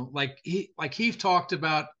 Yeah, like Heath talked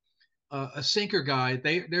about a sinker guy.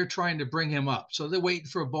 They're trying to bring him up, so they're waiting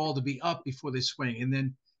for a ball to be up before they swing, and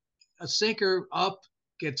then a sinker up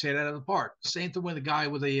gets hit out of the park. Same thing with a guy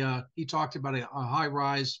with he talked about a high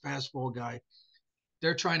rise fastball guy.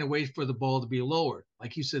 They're trying to wait for the ball to be lowered,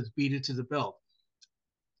 like you said, beat it to the belt.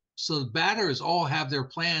 So the batters all have their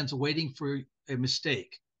plans waiting for a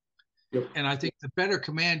mistake. yep. And I think the better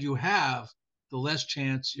command you have, the less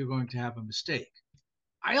chance you're going to have a mistake.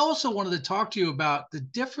 I also wanted to talk to you about the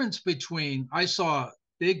difference between, I saw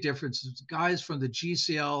big differences, guys from the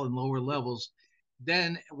GCL and lower levels.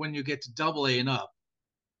 Then when you get to double A and up,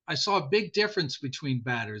 I saw a big difference between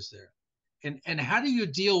batters there. And how do you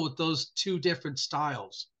deal with those two different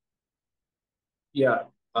styles? Yeah.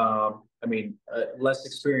 I mean, a less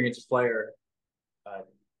experienced player, uh,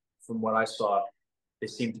 from what I saw, they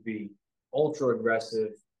seem to be ultra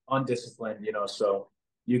aggressive, undisciplined. So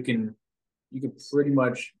you can you can pretty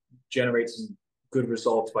much generate some good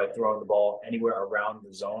results by throwing the ball anywhere around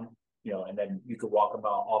the zone. And then you could walk them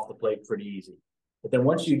out off the plate pretty easy. But then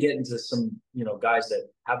once you get into some, guys that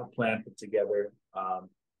have a plan put together,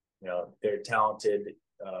 they're talented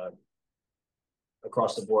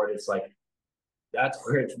across the board. It's like that's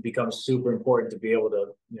where it becomes super important to be able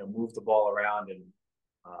to move the ball around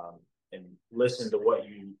um, and listen to what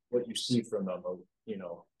you see from them.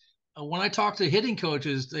 When I talk to hitting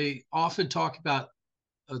coaches, they often talk about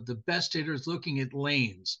the best hitters looking at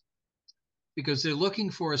lanes because they're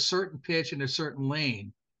looking for a certain pitch in a certain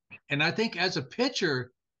lane. And I think as a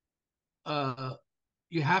pitcher, uh,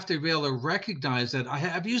 you have to be able to recognize that.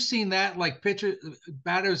 Have you seen that, like pitcher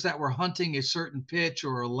batters that were hunting a certain pitch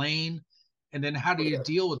or a lane, and then how do you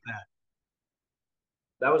deal with that?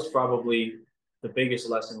 That was probably the biggest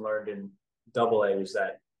lesson learned in Double A is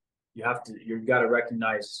that you got to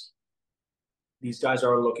recognize these guys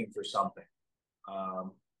are looking for something.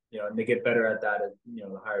 And they get better at that,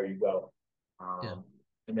 the higher you go. Yeah.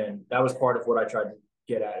 And then that was part of what I tried to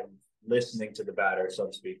get at, listening to the batter, so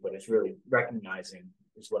to speak, but it's really recognizing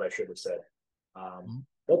is what I should have said. Mm-hmm.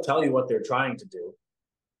 They'll tell you what they're trying to do.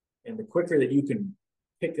 And the quicker that you can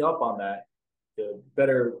pick up on that, the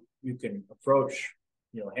better you can approach,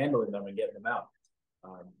 handling them and getting them out.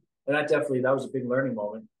 And that was a big learning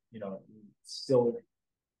moment, still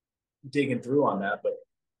digging through on that, but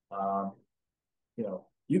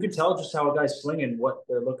you could tell just how a guy's swinging what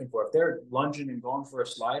they're looking for. If they're lunging and going for a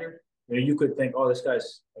slider, you could think, oh, this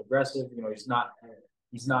guy's aggressive.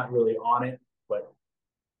 He's not really on it. But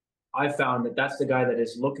I found that that's the guy that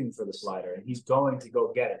is looking for the slider, and he's going to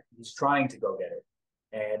go get it. He's trying to go get it.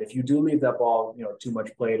 And if you do leave that ball, too much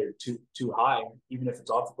plate or too high, even if it's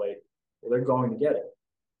off the plate, well, they're going to get it.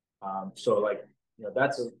 So like,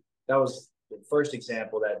 that was the first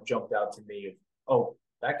example that jumped out to me of, oh,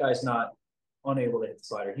 that guy's not unable to hit the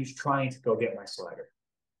slider. He's trying to go get my slider.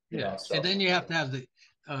 Yeah. So. And then you have to have the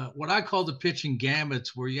what I call the pitching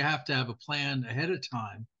gambits, where you have to have a plan ahead of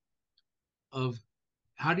time of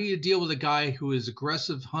how do you deal with a guy who is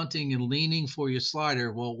aggressive hunting and leaning for your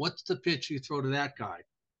slider? Well, what's the pitch you throw to that guy?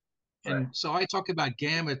 Right. And so I talk about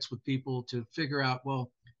gambits with people to figure out,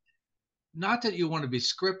 well, not that you want to be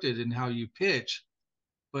scripted in how you pitch,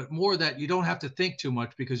 but more that you don't have to think too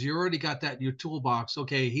much because you already got that in your toolbox.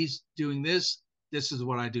 Okay, he's doing this. This is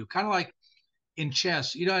what I do. Kind of like in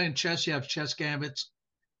chess. You know, in chess, you have chess gambits.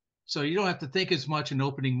 So you don't have to think as much in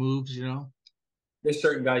opening moves, you know? There's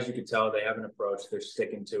certain guys you could tell they have an approach, they're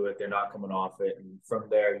sticking to it, they're not coming off it, and from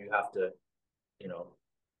there you have to, you know,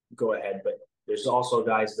 go ahead. But there's also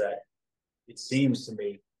guys that it seems to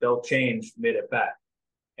me they'll change mid at bat,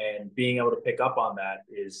 and being able to pick up on that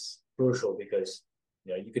is crucial because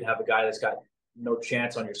you could have a guy that's got no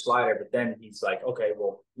chance on your slider, but then he's like, okay,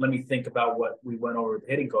 well, let me think about what we went over with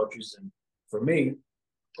hitting coaches, and for me,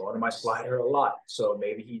 going to my slider a lot. So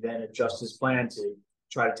maybe he then adjusts his plan to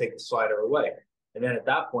try to take the slider away. And then at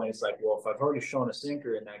that point, it's like, well, if I've already shown a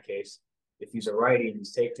sinker in that case, if he's a righty and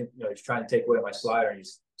he's taking, he's trying to take away my slider and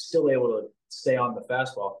he's still able to stay on the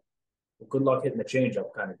fastball, well, good luck hitting the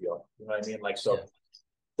changeup kind of deal. You know what I mean? Like, so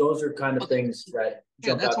those are kind of things that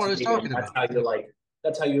jump that's out what I to was me. talking That's about. how you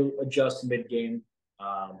that's how you adjust mid game.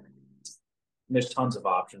 There's tons of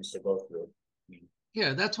options to go through.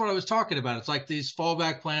 Yeah, that's what I was talking about. It's like these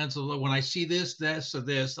fallback plans of when I see this, or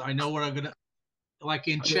this, I know what I'm gonna like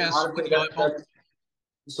in chess. Honestly,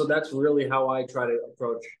 so that's really how I try to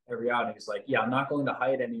approach every outing. It's like, yeah, I'm not going to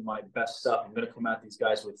hide any of my best stuff. I'm going to come at these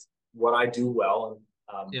guys with what I do well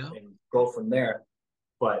and go from there.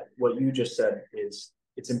 But what you just said is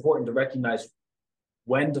it's important to recognize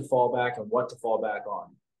when to fall back and what to fall back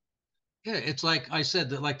on. Yeah, it's like I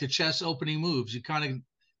said that like the chess opening moves. You kind of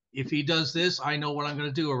if he does this, I know what I'm going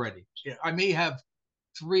to do already. Yeah, I may have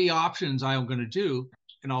three options I'm going to do,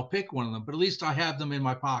 and I'll pick one of them, but at least I have them in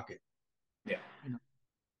my pocket. Yeah.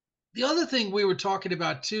 The other thing we were talking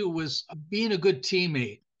about too was being a good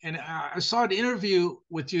teammate. And I saw an interview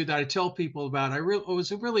with you that I tell people about. I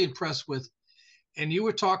was really impressed with, and you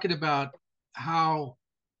were talking about how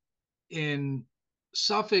in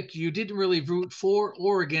Suffolk you didn't really root for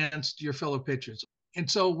or against your fellow pitchers. And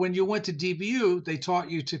so when you went to DBU, they taught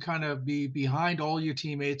you to kind of be behind all your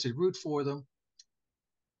teammates and root for them.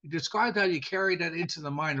 You described how you carried that into the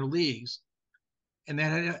minor leagues and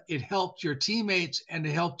that it helped your teammates and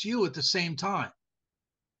it helped you at the same time.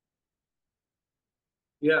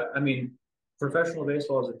 Yeah, I mean, professional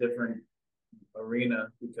baseball is a different arena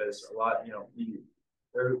because a lot,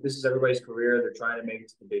 this is everybody's career. They're trying to make it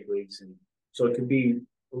to the big leagues, and so it could be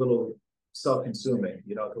a little self-consuming.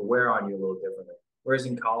 It could wear on you a little differently. Whereas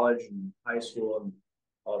in college and high school and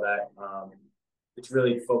all that, it's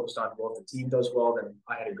really focused on, well, if the team does well, then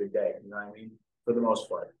I had a good day. You know what I mean? For the most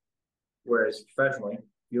part. Whereas professionally, if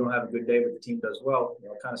you don't have a good day, but the team does well,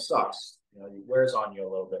 it kind of sucks. It wears on you a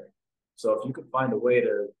little bit. So if you could find a way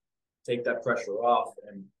to take that pressure off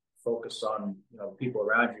and focus on people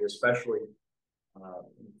around you, especially in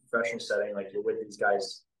a professional setting, like you're with these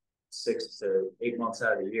guys 6 to 8 months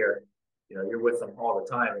out of the year, you're with them all the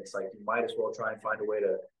time. It's like you might as well try and find a way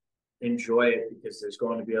to enjoy it because there's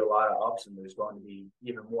going to be a lot of ups and there's going to be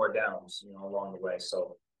even more downs, along the way.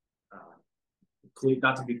 So,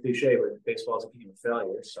 not to be cliche, but baseball is a game of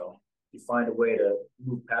failure. So you find a way to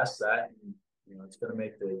move past that, and it's going to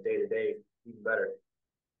make the day to day even better.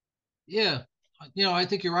 Yeah, I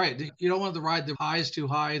think you're right. You don't want to ride the highs too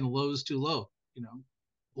high and the lows too low.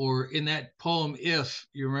 Or in that poem, If,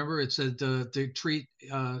 you remember, it said to treat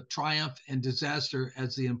triumph and disaster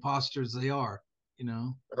as the imposters they are,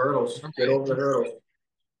 The hurdles. Get over the hurdles.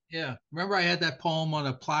 Yeah. Remember I had that poem on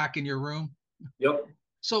a plaque in your room? Yep.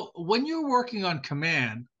 So when you're working on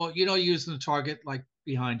command, well, using the target like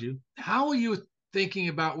behind you, how are you thinking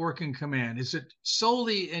about working command? Is it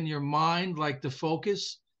solely in your mind, like the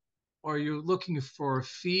focus, or are you looking for a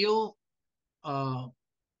feel?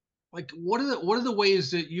 Like what are the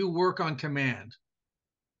ways that you work on command?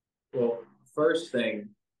 Well, first thing,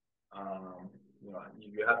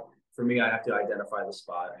 you have, for me, I have to identify the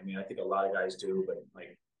spot. I mean, I think a lot of guys do, but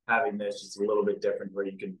like having this, it's a little bit different where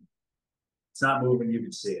it's not moving, you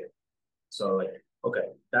can see it. So like, okay,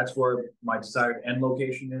 that's where my desired end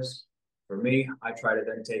location is. For me, I try to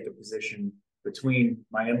then take a position between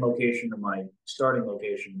my end location and my starting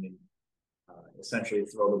location and essentially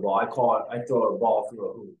throw the ball. I throw a ball through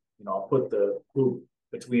a hoop. I'll put the hoop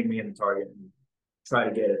between me and the target and try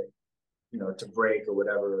to get it, to break or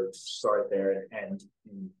whatever, or start there and end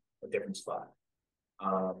in a different spot.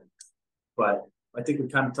 But I think we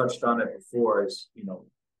kind of touched on it before is,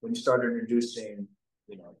 when you start introducing,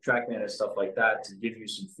 TrackMan and stuff like that to give you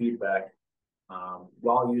some feedback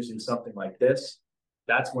while using something like this,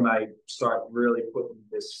 that's when I start really putting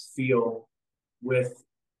this feel with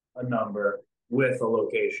a number, with a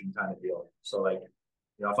location kind of deal. So like,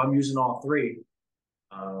 if I'm using all three,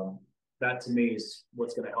 that to me is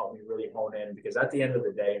what's going to help me really hone in because at the end of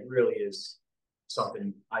the day, it really is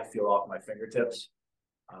something I feel off my fingertips.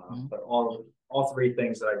 Mhm. But all three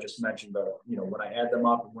things that I just mentioned, when I add them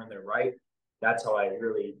up and when they're right, that's how I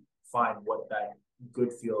really find what that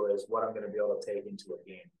good feel is, what I'm going to be able to take into a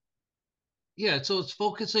game. Yeah, so it's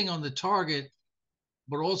focusing on the target,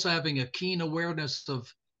 but also having a keen awareness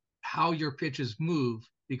of how your pitches move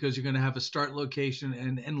because you're going to have a start location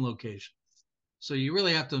and end location. So you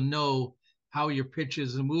really have to know how your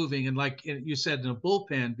pitches are moving. And like you said in a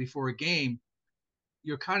bullpen before a game,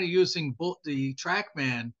 you're kind of using the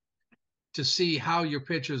TrackMan to see how your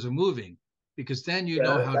pitches are moving because then you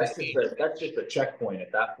know Yeah, how to aim. that's just a checkpoint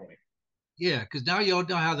at that point. Yeah, because now you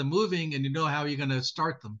know how they're moving and you know how you're going to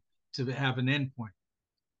start them to have an end point,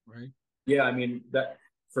 right? Yeah, I mean that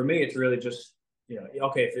for me, it's really just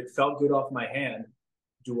okay. If it felt good off my hand,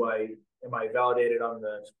 do I am I validated on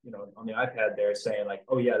the iPad there saying like,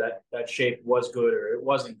 oh yeah, that shape was good or it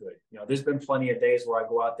wasn't good. There's been plenty of days where I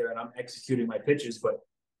go out there and I'm executing my pitches, but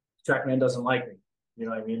TrackMan doesn't like me. You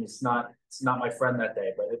know what I mean? It's not my friend that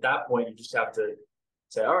day. But at that point, you just have to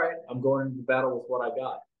say, all right, I'm going to battle with what I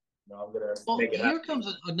got. I'm gonna Well, make it here happen.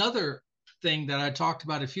 comes another thing that I talked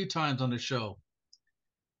about a few times on the show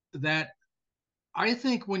that I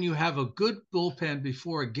think when you have a good bullpen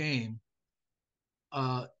before a game,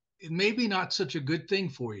 it may be not such a good thing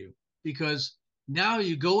for you because now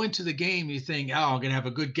you go into the game, you think, oh, I'm going to have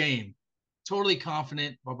a good game, totally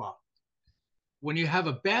confident, blah, blah. When you have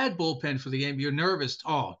a bad bullpen for the game, you're nervous.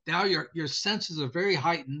 Oh, now your senses are very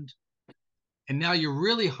heightened, and now you're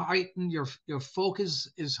really heightened. Your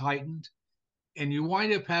focus is heightened, and you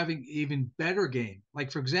wind up having even better game.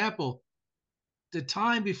 Like for example, the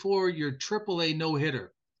time before your AAA no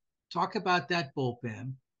hitter. Talk about that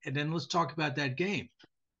bullpen, and then let's talk about that game.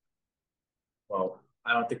 Well,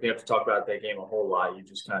 I don't think we have to talk about that game a whole lot. You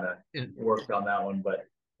just kind of And, worked on that one, but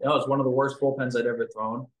it's one of the worst bullpens I'd ever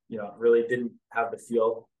thrown. Really didn't have the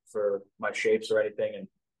feel for my shapes or anything, and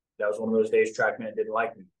that was one of those days TrackMan didn't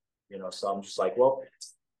like me. So I'm just like, well,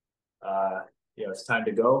 it's time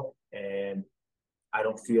to go, and I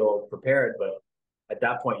don't feel prepared. But at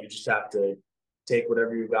that point, you just have to take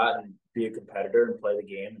whatever you got and be a competitor and play the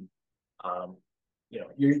game. And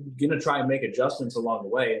you're gonna try and make adjustments along the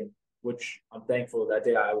way, and which I'm thankful that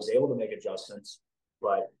day I was able to make adjustments.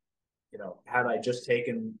 But had I just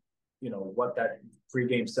taken what that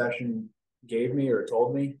pregame session gave me or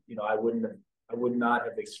told me, I would not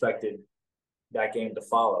have expected that game to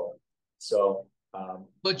follow. So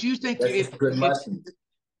but do you think that's just a good lesson.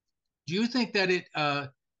 do you think that it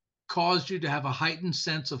caused you to have a heightened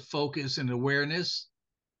sense of focus and awareness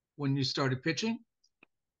when you started pitching?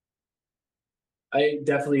 It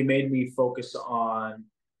definitely made me focus on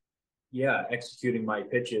executing my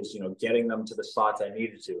pitches, getting them to the spots I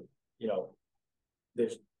needed to.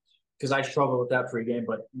 There's because I struggled with that pregame,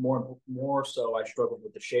 but more so I struggled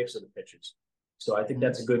with the shapes of the pitches. So I think Mm-hmm.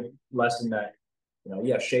 that's a good lesson that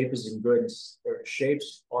shape is good, or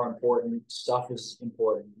shapes are important, stuff is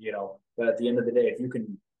important, but at the end of the day, if you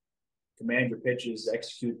can command your pitches,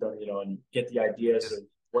 execute them, and get the ideas Yeah. of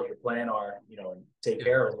what your plan are, and take Yeah.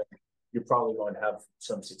 care of them, you're probably going to have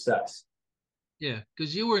some success. Yeah,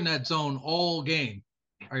 because you were in that zone all game.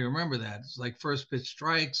 I remember that. It's like first pitch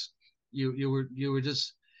strikes. You were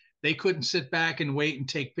just they couldn't sit back and wait and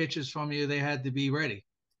take pitches from you. They had to be ready.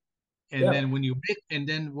 And Yeah, then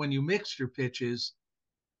when you mixed your pitches,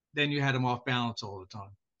 then you had them off balance all the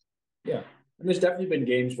time. yeah. And there's definitely been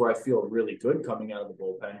games where I feel really good coming out of the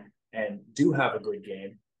bullpen and do have a good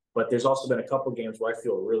game. But there's also been a couple games where I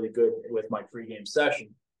feel really good with my pregame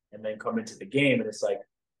session and then come into the game and it's like,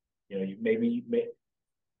 you maybe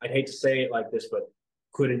I'd hate to say it like this, but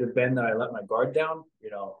could it have been that I let my guard down?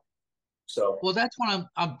 So Well, that's what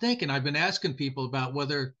I'm thinking. I've been asking people about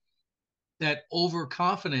whether that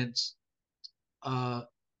overconfidence uh,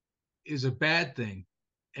 is a bad thing,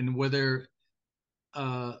 and whether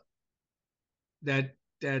uh, that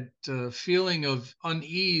feeling of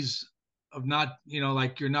unease of not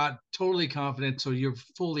like you're not totally confident, so you're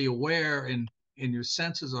fully aware and your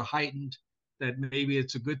senses are heightened. That maybe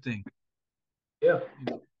it's a good thing. yeah,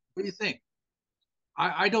 What do you think?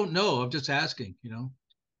 I don't know. I'm just asking.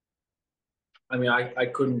 I mean, I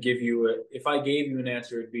couldn't give you if I gave you an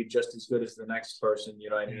answer, it'd be just as good as the next person. You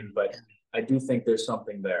know what I Yeah. mean? But I do think there's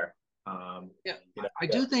something there. Yeah, You know, I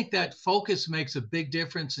yeah, do think that focus makes a big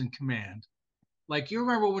difference in command. Like you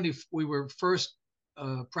remember when we were first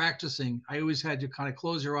practicing, I always had you kind of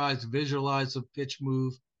close your eyes, visualize the pitch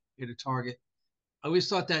move, hit a target. I always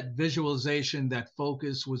thought that visualization, that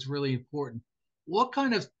focus was really important. What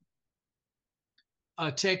kind of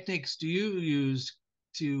techniques do you use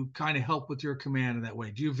to kind of help with your command in that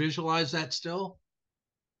way? Do you visualize that still?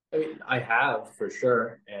 I mean, I have for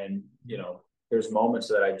sure, and there's moments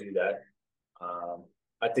that I do that. Um,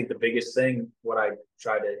 I think the biggest thing, what I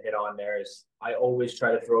try to hit on there is I always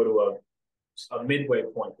try to throw to a midway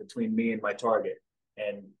point between me and my target,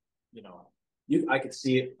 and you know, I could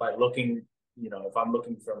see it by looking. If I'm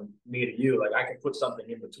looking from me to you, like I could put something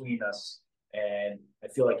in between us, and I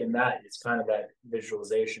feel like in that it's kind of that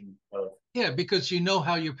visualization of. Yeah, because you know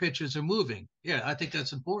how your pitches are moving. Yeah, I think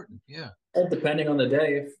that's important. Yeah. And depending on the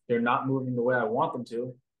day, if they're not moving the way I want them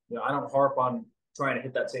to, I don't harp on trying to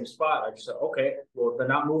hit that same spot. I just say, okay, well, if they're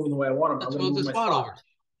not moving the way I want them, I'm Let's going to move move the my spot spot. over. Right.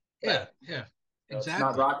 Yeah, yeah, It's not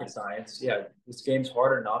exactly. rocket science. Yeah, this game's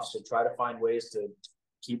hard enough, so try to find ways to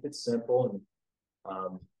keep it simple. And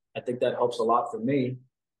I think that helps a lot for me,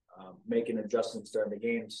 making adjustments during the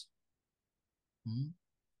games. Mhm.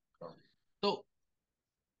 So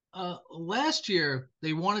last year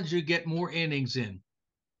they wanted you to get more innings in,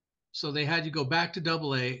 so they had you go back to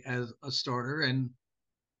Double A as a starter, and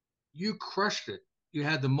you crushed it. You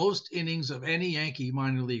had the most innings of any Yankee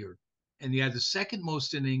minor leaguer, and you had the second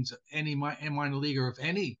most innings of any minor leaguer of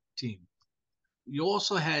any team. You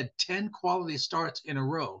also had 10 quality starts in a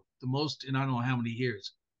row, the most in I don't know how many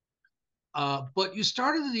years. But you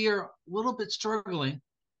started the year a little bit struggling.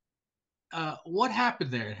 What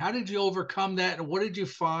happened there? How did you overcome that? And what did you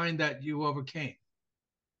find that you overcame?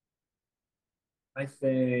 I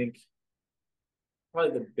think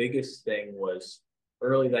probably the biggest thing was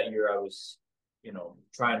early that year. I was,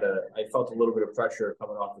 I felt a little bit of pressure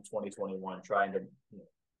coming off of 2021, trying to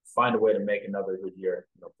find a way to make another good year,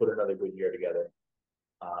 put another good year together.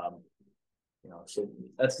 Um, so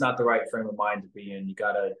that's not the right frame of mind to be in. You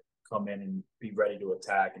got to come in and be ready to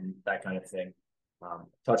attack and that kind of thing.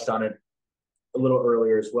 Touched on it a little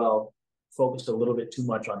earlier as well. Focused a little bit too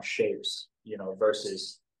much on shapes,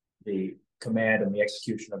 versus the command and the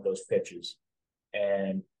execution of those pitches.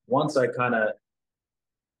 And once I kind of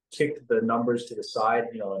kicked the numbers to the side,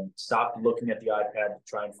 and stopped looking at the iPad to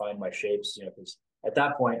try and find my shapes, because at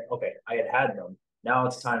that point, okay, I had them. Now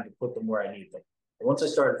it's time to put them where I need them. And once I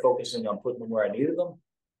started focusing on putting them where I needed them,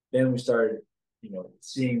 then we started,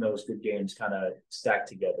 seeing those good games kind of stack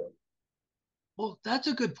together. Well, that's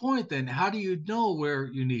a good point then. How do you know where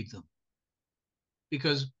you need them?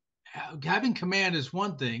 Because having command is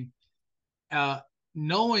one thing. Uh,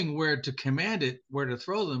 Knowing where to command it, where to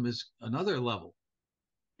throw them is another level.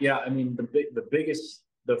 Yeah, I mean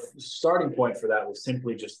the starting point for that was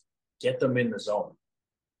simply just get them in the zone.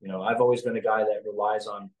 I've always been a guy that relies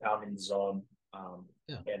on pounding the zone,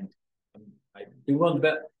 Yeah. and I do willing to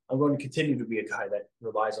bet I'm going to continue to be a guy that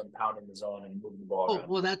relies on pounding the zone and moving the ball Oh, around.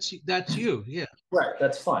 well, that's you. Yeah. Right,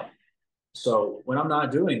 that's fine. So when I'm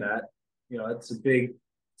not doing that, it's a big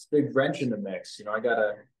wrench in the mix. I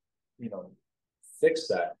gotta, you know, fix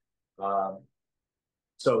that. Um,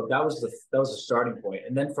 so that was the starting point,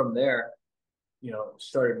 and then from there,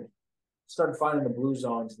 started finding the blue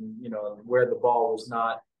zones and where the ball was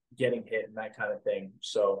not getting hit and that kind of thing.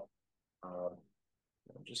 So um,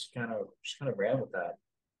 just kind of ran with that.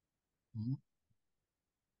 Mhm.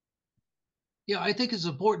 Yeah, I think it's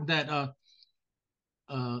important that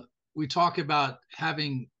uh, we talk about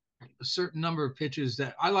having a certain number of pitches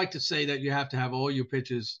that I like to say that you have to have all your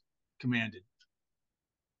pitches commanded.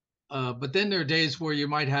 But then there are days where you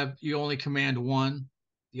only command one,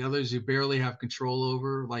 the others you barely have control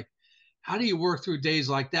over. Like, how do you work through days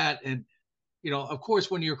like that? And of course,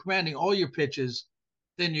 when you're commanding all your pitches,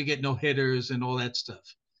 then you get no hitters and all that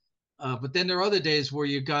stuff. But then there are other days where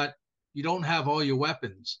you don't have all your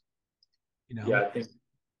weapons. You Yeah, know, I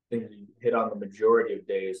think you hit on the majority of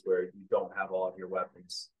days where you don't have all of your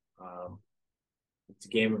weapons. It's a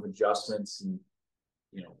game of adjustments, and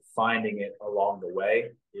finding it along the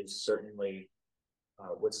way is certainly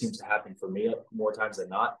what seems to happen for me more times than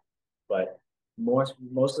not. But most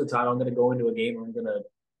of the time, I'm going to go into a game and I'm going to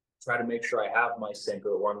try to make sure I have my sinker,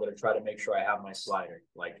 or I'm going to try to make sure I have my slider.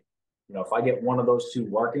 Like, if I get one of those two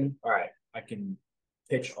working, all right, I can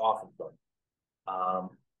pitch off of them.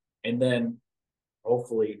 And then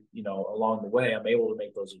hopefully, along the way, I'm able to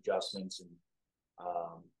make those adjustments, and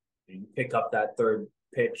you pick up that third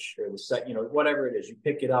pitch or the set, whatever it is, you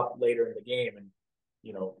pick it up later in the game and,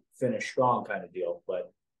 finish strong kind of deal.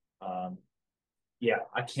 But um, yeah,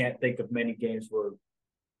 I can't think of many games where,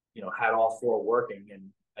 had all four working. And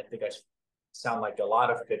I think I sound like a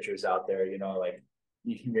lot of pitchers out there, like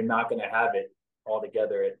you're not going to have it all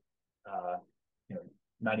together at, uh, you know,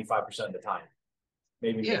 95% of the time,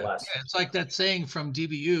 maybe even yeah, less. yeah. It's like that saying from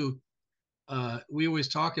DBU. We always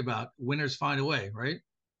talk about winners find a way, right?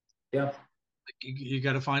 Yeah. You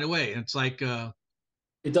got to find a way. And it's like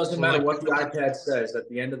It doesn't So matter like, what the iPad says. At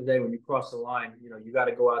the end of the day, when you cross the line, you got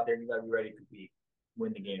to go out there and you got to be ready to compete,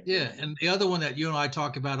 win the game. yeah. And the other one that you and I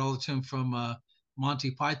talk about all the time from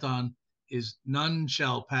Monty Python is none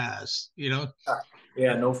shall pass.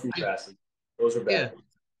 Yeah, no free I, passes. Those are yeah, bad.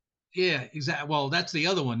 yeah, exactly. Well, that's the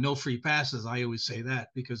other one. No free passes. I always say that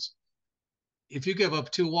because if you give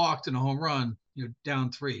up two walks and a home run, you're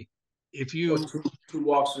down three. If Or you, two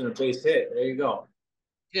walks and a base hit. There you go.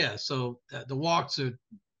 yeah, so the walks are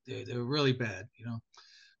they're really bad.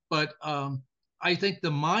 But I think the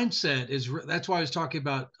mindset that's why I was talking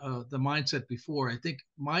about the mindset before. I think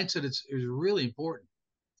mindset is really important.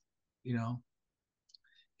 You know,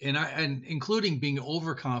 and including being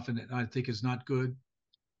overconfident, I think is not good.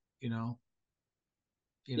 You know,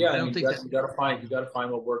 Yeah, I I don't mean, think that. you got to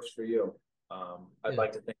find what works for you. I'd Yeah,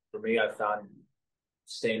 like to think for me, I found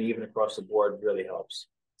staying even across the board really helps.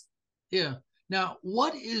 yeah. Now,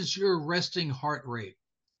 what is your resting heart rate?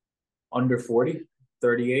 Under 40,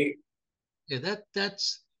 38. Yeah,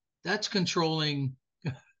 that's controlling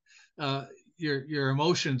uh, your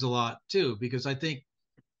emotions a lot too, because I think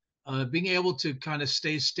being able to kind of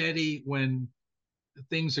stay steady when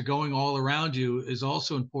things are going all around you is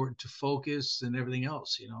also important to focus and everything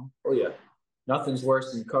else. Oh yeah, nothing's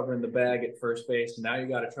worse than covering the bag at first base. And now you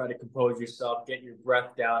got to try to compose yourself, get your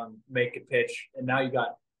breath down, make a pitch, and now you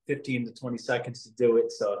got 15 to 20 seconds to do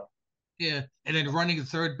it. So Yeah, and then running to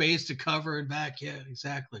third base to cover and back. Yeah,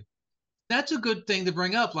 exactly. That's a good thing to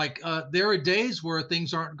bring up. Like there are days where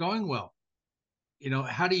things aren't going well.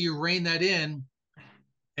 How do you rein that in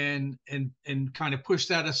and kind of push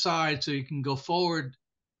that aside so you can go forward?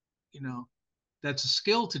 You know, that's a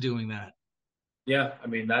skill to doing that. yeah, I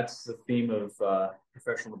mean that's the theme of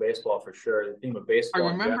professional baseball for sure. The theme of I baseball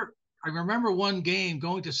in general. remember I remember one game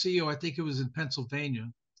going to see you. I think it was in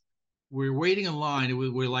Pennsylvania. We were waiting in line.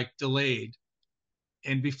 We're like delayed,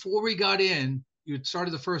 and before we got in, you had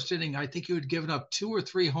started the first inning. I think you had given up two or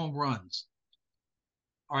three home runs.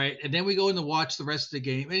 All right, and then we go in to watch the rest of the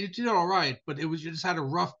game, and you did all right, but you just had a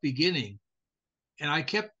rough beginning. And I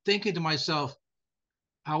kept thinking to myself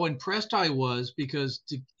how impressed I was because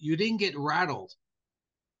you didn't get rattled,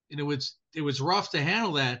 and it was rough to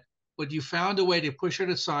handle that, but you found a way to push it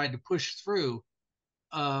aside to push through.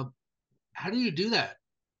 Uh, how do you do that?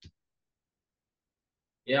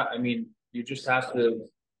 Yeah, I mean you just have to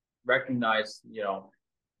recognize,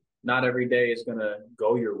 not every day is going to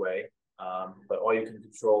go your way, but all you can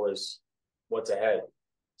control is what's ahead.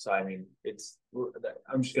 So I mean,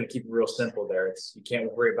 I'm just going to keep it real simple there. It's you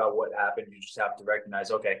can't worry about what happened. You just have to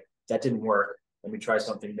recognize, okay, that didn't work. Let me try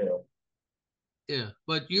something new. Yeah,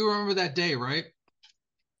 but you remember that day, right?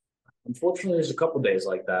 Unfortunately, there's a couple days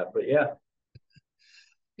like that, but yeah,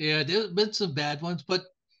 Yeah, there's been some bad ones, but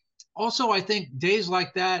also I think days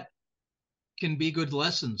like that can be good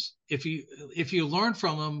lessons. If you learn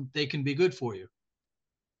from them, they can be good for you.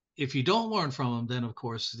 If you don't learn from them, then of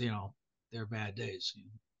course, they're bad days.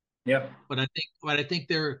 yeah, But I think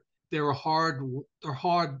they're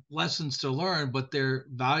hard lessons to learn, but they're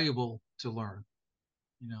valuable to learn.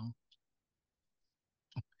 You know.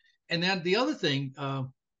 And then the other thing,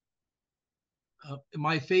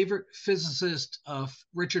 my favorite physicist,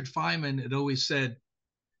 Richard Feynman, had always said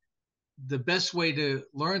the best way to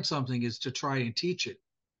learn something is to try and teach it.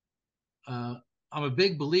 Uh, I'm a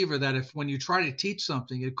big believer that if when you try to teach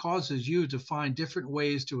something, it causes you to find different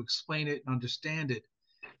ways to explain it and understand it.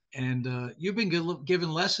 And you've been giving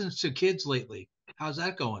lessons to kids lately. How's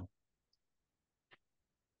that going?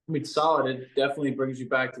 I mean, solid. It definitely brings you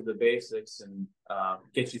back to the basics and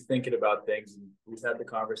gets you thinking about things. And we've had the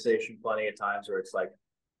conversation plenty of times where it's like,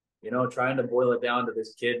 trying to boil it down to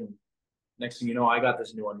this kid, and next thing you know, I got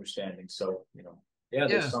this new understanding. So, yeah,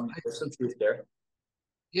 there's Yeah, some truth there.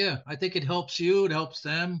 yeah. I think it helps you. It helps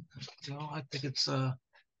them. I think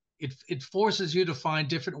it forces you to find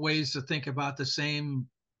different ways to think about the same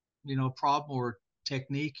problem or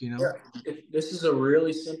technique. Yeah, this is a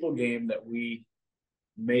really simple game that we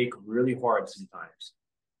make really hard sometimes.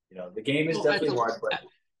 The game is Well, at definitely the hard, but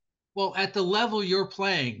well at the level you're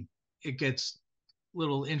playing, it gets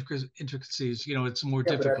little intricacies. It's more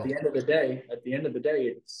yeah, but difficult. at the end of the day,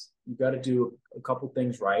 it's you got to do a couple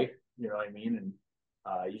things right. You know what I mean?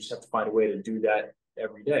 And you just have to find a way to do that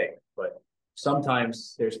every day. But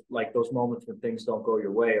sometimes there's like those moments when things don't go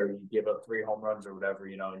your way, or you give up three home runs or whatever,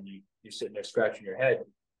 and you're sitting there scratching your head.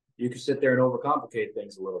 You can sit there and overcomplicate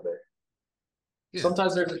things a little bit. Yeah,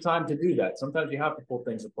 Sometimes there's a time to do that. Sometimes you have to pull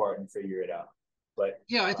things apart and figure it out. But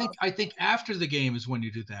yeah. I think after the game is when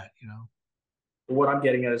you do that. what I'm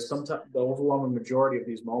getting at is sometimes the overwhelming majority of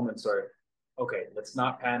these moments are okay. Let's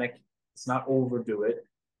not panic. Let's not overdo it.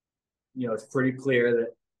 it's pretty clear that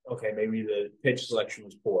okay, maybe the pitch selection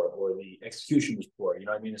was poor or the execution was poor. You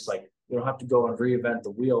know what I mean? It's like you don't have to go and reinvent the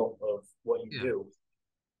wheel of what you Yeah, do.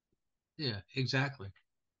 yeah, exactly.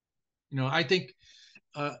 I think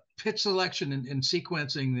pitch selection and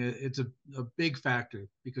sequencing it's a big factor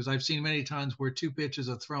because I've seen many times where two pitches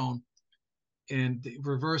are thrown and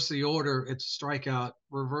reverse the order, it's a strikeout.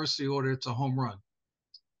 Reverse the order, it's a home run.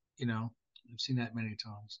 You know, I've seen that many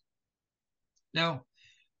times. Now,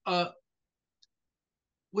 uh,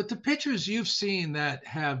 with the pitchers you've seen that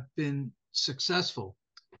have been successful,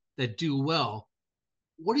 that do well,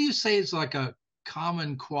 what do you say is like a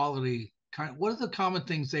common quality? What are the common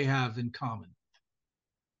things they have in common?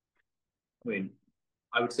 I mean,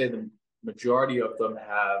 I would say the majority of them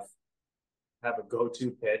have a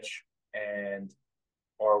go-to pitch and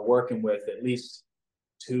are working with at least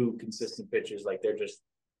two consistent pitches. Like they're just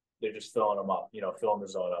filling them up, filling the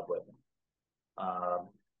zone up with them. Um,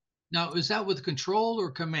 Now, is that with control or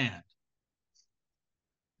command?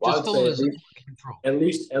 well, I Just would say filling at the zone least with control. at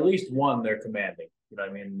least at least one they're commanding. You know what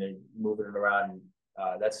I mean? They're moving it around. And,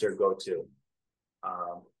 that's their go-to.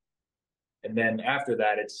 Um, and then after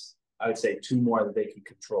that, it's I would say two more that they can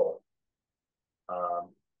control. Um,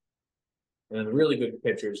 and then the really good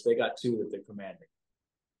pitchers, they got two that they're commanding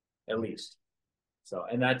at least. So,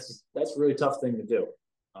 and that's a really tough thing to do.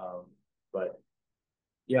 Um, but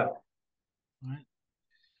yeah, All right.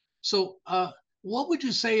 So, what would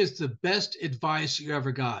you say is the best advice you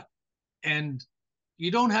ever got? And you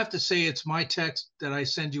don't have to say it's my text that I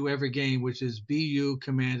send you every game, which is BU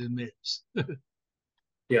command and mids.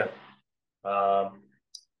 yeah. Um,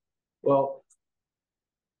 well,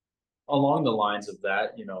 along the lines of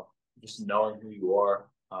that, just knowing who you are,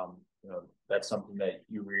 that's something that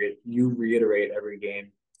you reiterate every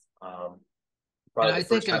game. Um, And probably I the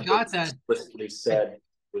first think I time it got was that. explicitly I, said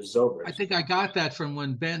was I Zobrist. think I got that from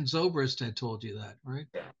when Ben Zobrist had told you that, right?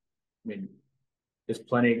 Yeah. I mean, there's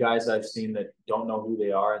plenty of guys I've seen that don't know who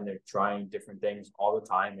they are and they're trying different things all the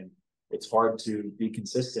time, and it's hard to be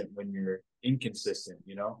consistent when you're inconsistent.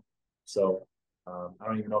 So I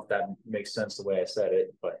don't even know if that makes sense the way I said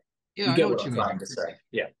it, but Yeah, you I know get what what I'm you mean. trying to say.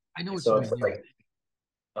 Yeah. I know what you So it's mean.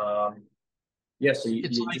 Yeah, like, um, yeah. So you,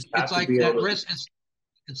 it's you like just it's have to like be able that to, rest.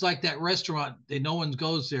 It's like that restaurant that no one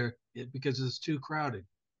goes there because it's too crowded.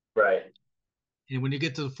 right? And when you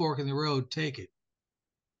get to the fork in the road, take it.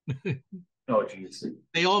 Oh, geez.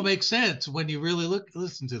 They all make sense when you really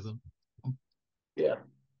listen to them. Yeah.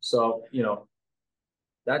 So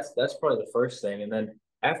that's probably the first thing, and then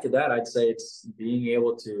after that, I'd say it's being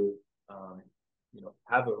able to, um,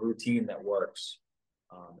 have a routine that works,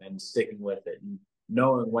 and sticking with it, and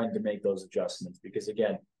knowing when to make those adjustments. Because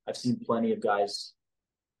again, I've seen plenty of guys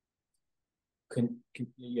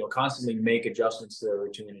constantly make adjustments to their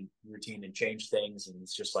routine and change things, and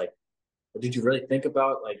it's just like, well, did you really think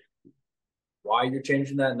about like why you're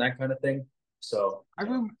changing that and that kind of thing? So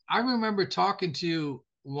I remember talking to you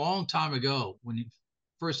a long time ago when you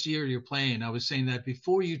first year you're playing. I was saying that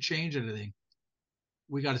before you change anything,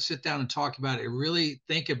 we got to sit down and talk about it, really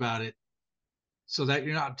think about it, so that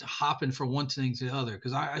you're not hopping from one thing to the other.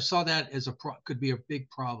 Because I saw that as could be a big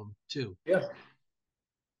problem too. yeah,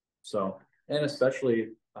 so and especially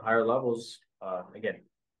the higher levels, again,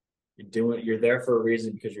 you're there for a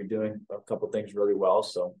reason because you're doing a couple things really well.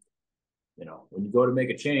 So when you go to make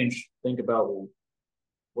a change, think about, well,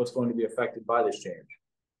 what's going to be affected by this change.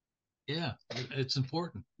 Yeah, it's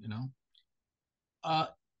important. Uh,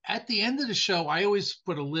 at the end of the show, I always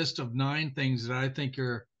put a list of 9 things that I think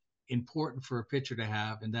are important for a pitcher to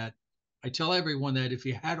have, and that I tell everyone that if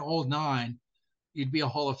you had all 9, you'd be a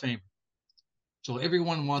Hall of Famer. So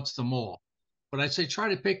everyone wants them all. But I say try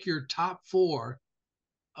to pick your top 4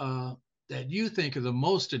 uh, that you think are the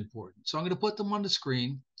most important. So I'm going to put them on the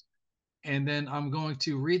screen, and then I'm going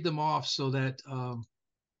to read them off so that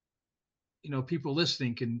people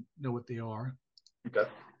listening can know what they are. Okay.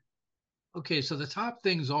 Okay, so the top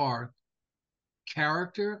things are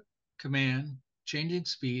character, command, changing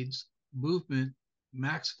speeds, movement,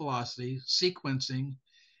 max velocity, sequencing,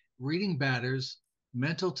 reading batters,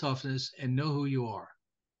 mental toughness, and know who you are.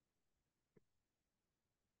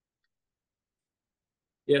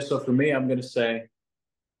 Yeah. So for me, I'm going to say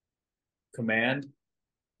command,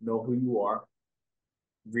 know who you are,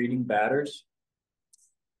 reading batters,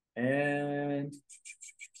 and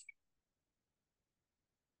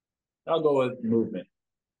I'll go with movement.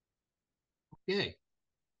 Okay.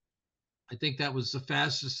 I think that was the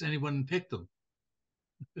fastest anyone picked them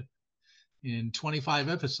in 25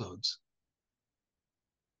 episodes.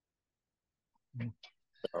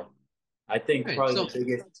 So I think So probably the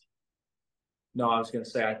biggest. No, I was going to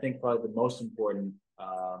say I think probably the most important,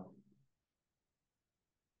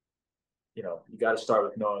 you got to start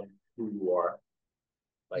with knowing who you are.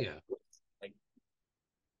 Like, Yeah. like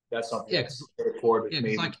that's something Yeah. Cause, that's very core with yeah. Cause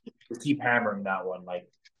me. like, We keep hammering that one, like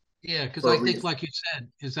yeah. Cause for I a think, reason. like you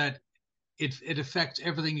said, is that it affects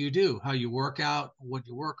everything you do, how you work out, what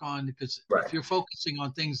you work on. Because if Right. you're focusing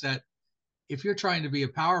on things that, if you're trying to be a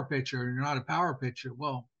power pitcher and you're not a power pitcher,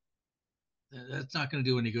 well, that's not going to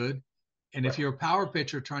do any good. And if Right. you're a power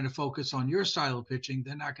pitcher trying to focus on your style of pitching,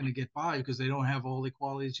 they're not going to get by because they don't have all the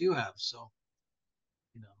qualities you have. So,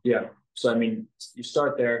 you know, Yeah. So I mean, you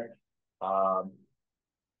start there. Um,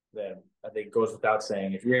 then I think it goes without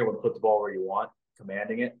saying, if you're able to put the ball where you want,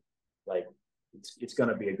 commanding it, like it's going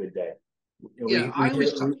to be a good day. yeah, We I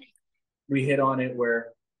always, we hit on it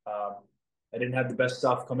where um, I didn't have the best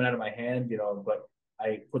stuff coming out of my hand, but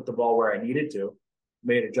I put the ball where I needed to,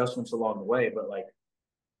 made adjustments along the way, but like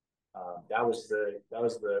that was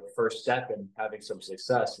the first step in having some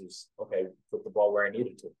success. Is okay, put the ball where I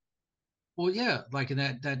needed to. well, yeah, like in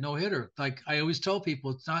that no hitter, like I always tell people,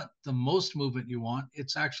 it's not the most movement you want.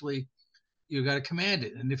 It's actually, you got to command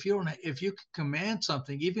it. And if you can command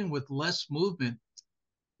something, even with less movement,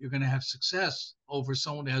 you're going to have success over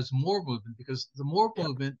someone that has more movement because the more Yeah.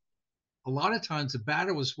 movement, a lot of times the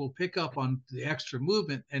batters will pick up on the extra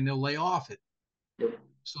movement and they'll lay off it. Yep.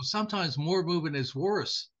 So sometimes more movement is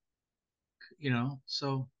worse,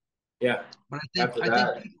 So, Yeah. but After I think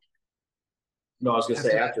that, no, I was gonna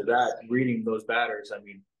say after that, after that, reading those batters. I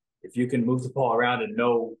mean, if you can move the ball around and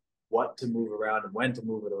know what to move around and when to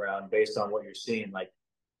move it around based on what you're seeing, like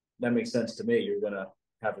that makes sense to me. You're gonna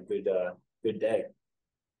have a good day.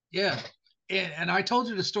 yeah. And I told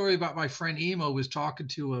you the story about my friend Emo was talking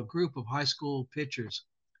to a group of high school pitchers,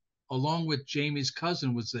 along with Jamie's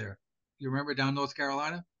cousin was there. You remember down North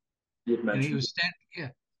Carolina? You'd And he mentioned was standing, yeah.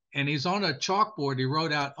 And he's on a chalkboard. He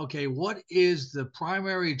wrote out, okay, what is the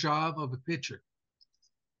primary job of a pitcher?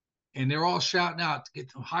 And they're all shouting out to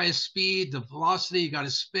get the highest speed, the velocity. You got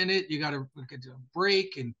to spin it. You got to get a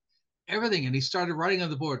break and everything. And he started writing on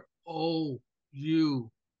the board,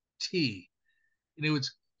 OUT. And it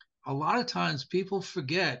was a lot of times people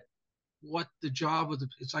forget what the job of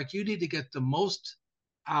it's like you need to get the most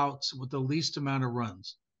outs with the least amount of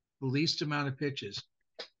runs, the least amount of pitches.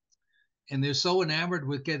 And they're so enamored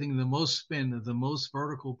with getting the most spin, the most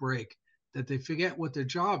vertical break, that they forget what their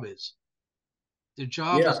job is. Their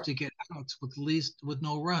job is yeah, to get outs with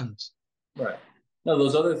no runs. right. No,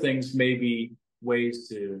 those other things may be ways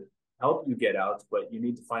to help you get out, but you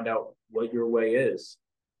need to find out what your way is.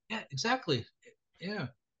 Yeah, exactly. Yeah.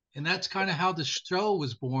 And that's kind of how the show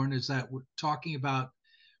was born, is that we're talking about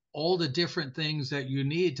all the different things that you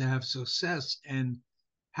need to have success. And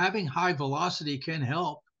having high velocity can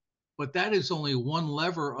help, but that is only one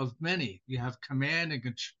lever of many. You have command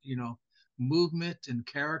and, movement and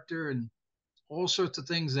character and all sorts of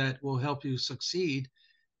things that will help you succeed.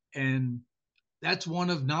 And that's one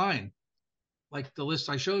of nine, like the list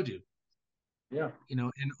I showed you. Yeah, And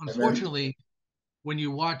and then unfortunately, when you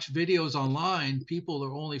watch videos online, people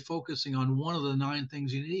are only focusing on one of the nine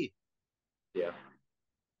things you need. yeah,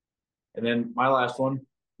 and then my last one,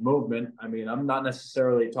 movement. I mean, I'm not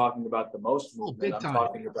necessarily talking about the most Oh, movement. big I'm time.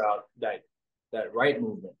 talking about that right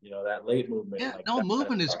movement, that late movement, Yeah, like no, that kind of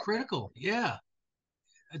movement is stuff. critical. Yeah,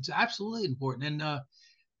 it's absolutely important. And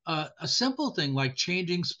a simple thing like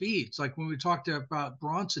changing speeds, like when we talked about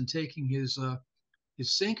Bronson taking his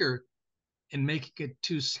sinker and making it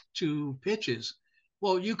two pitches.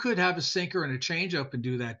 Well, you could have a sinker and a changeup and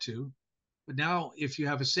do that too. But now, if you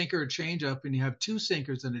have a sinker, a changeup, and you have two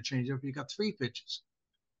sinkers and a changeup, you got three pitches.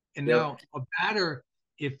 And Yep, now a batter,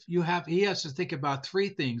 if he has to think about three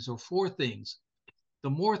things or four things. The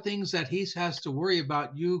more things that he has to worry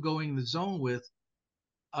about you going the zone with,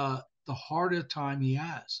 the harder time he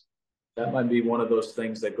has. that might be one of those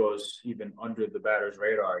things that goes even under the batter's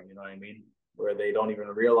radar. You know what I mean? Where they don't even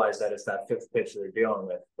realize that it's that fifth pitch they're dealing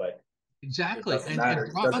with, but it Exactly. doesn't And matter.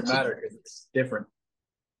 It doesn't Bronson, matter because it's different.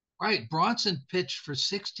 right? Bronson pitched for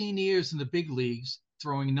 16 years in the big leagues,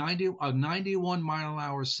 throwing 91 mile an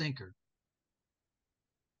hour sinker,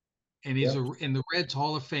 and he's Yep, in the Reds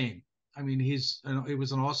Hall of Fame. I mean, he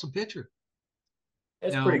was an awesome pitcher.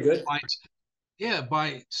 it's pretty Now, good.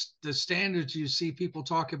 by the standards you see people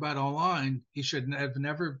talk about online, he should have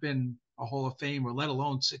never been a Hall of Famer, let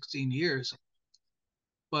alone 16 years.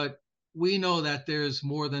 But we know that there's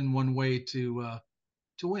more than one way to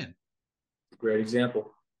win. Great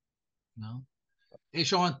example. No. Hey,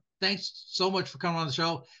 Sean, thanks so much for coming on the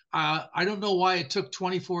show. I don't know why it took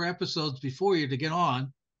 24 episodes before you to get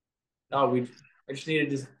on. No, I just needed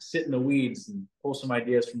to sit in the weeds and pull some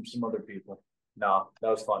ideas from some other people. No, that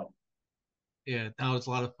was fun. Yeah, that was a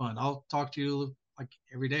lot of fun. I'll talk to you Like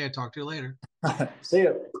every day I talk to you later. See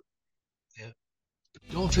ya. Yeah.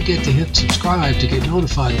 Don't forget to hit subscribe to get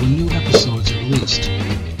notified when new episodes are released.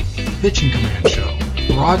 Pitching Command Show,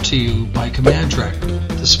 brought to you by Command Tracker,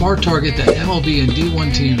 the smart target that MLB and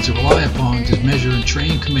D1 teams rely upon to measure and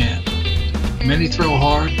train command. Many throw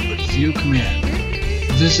hard, but few command.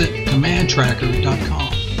 Visit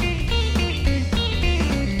commandtracker.com.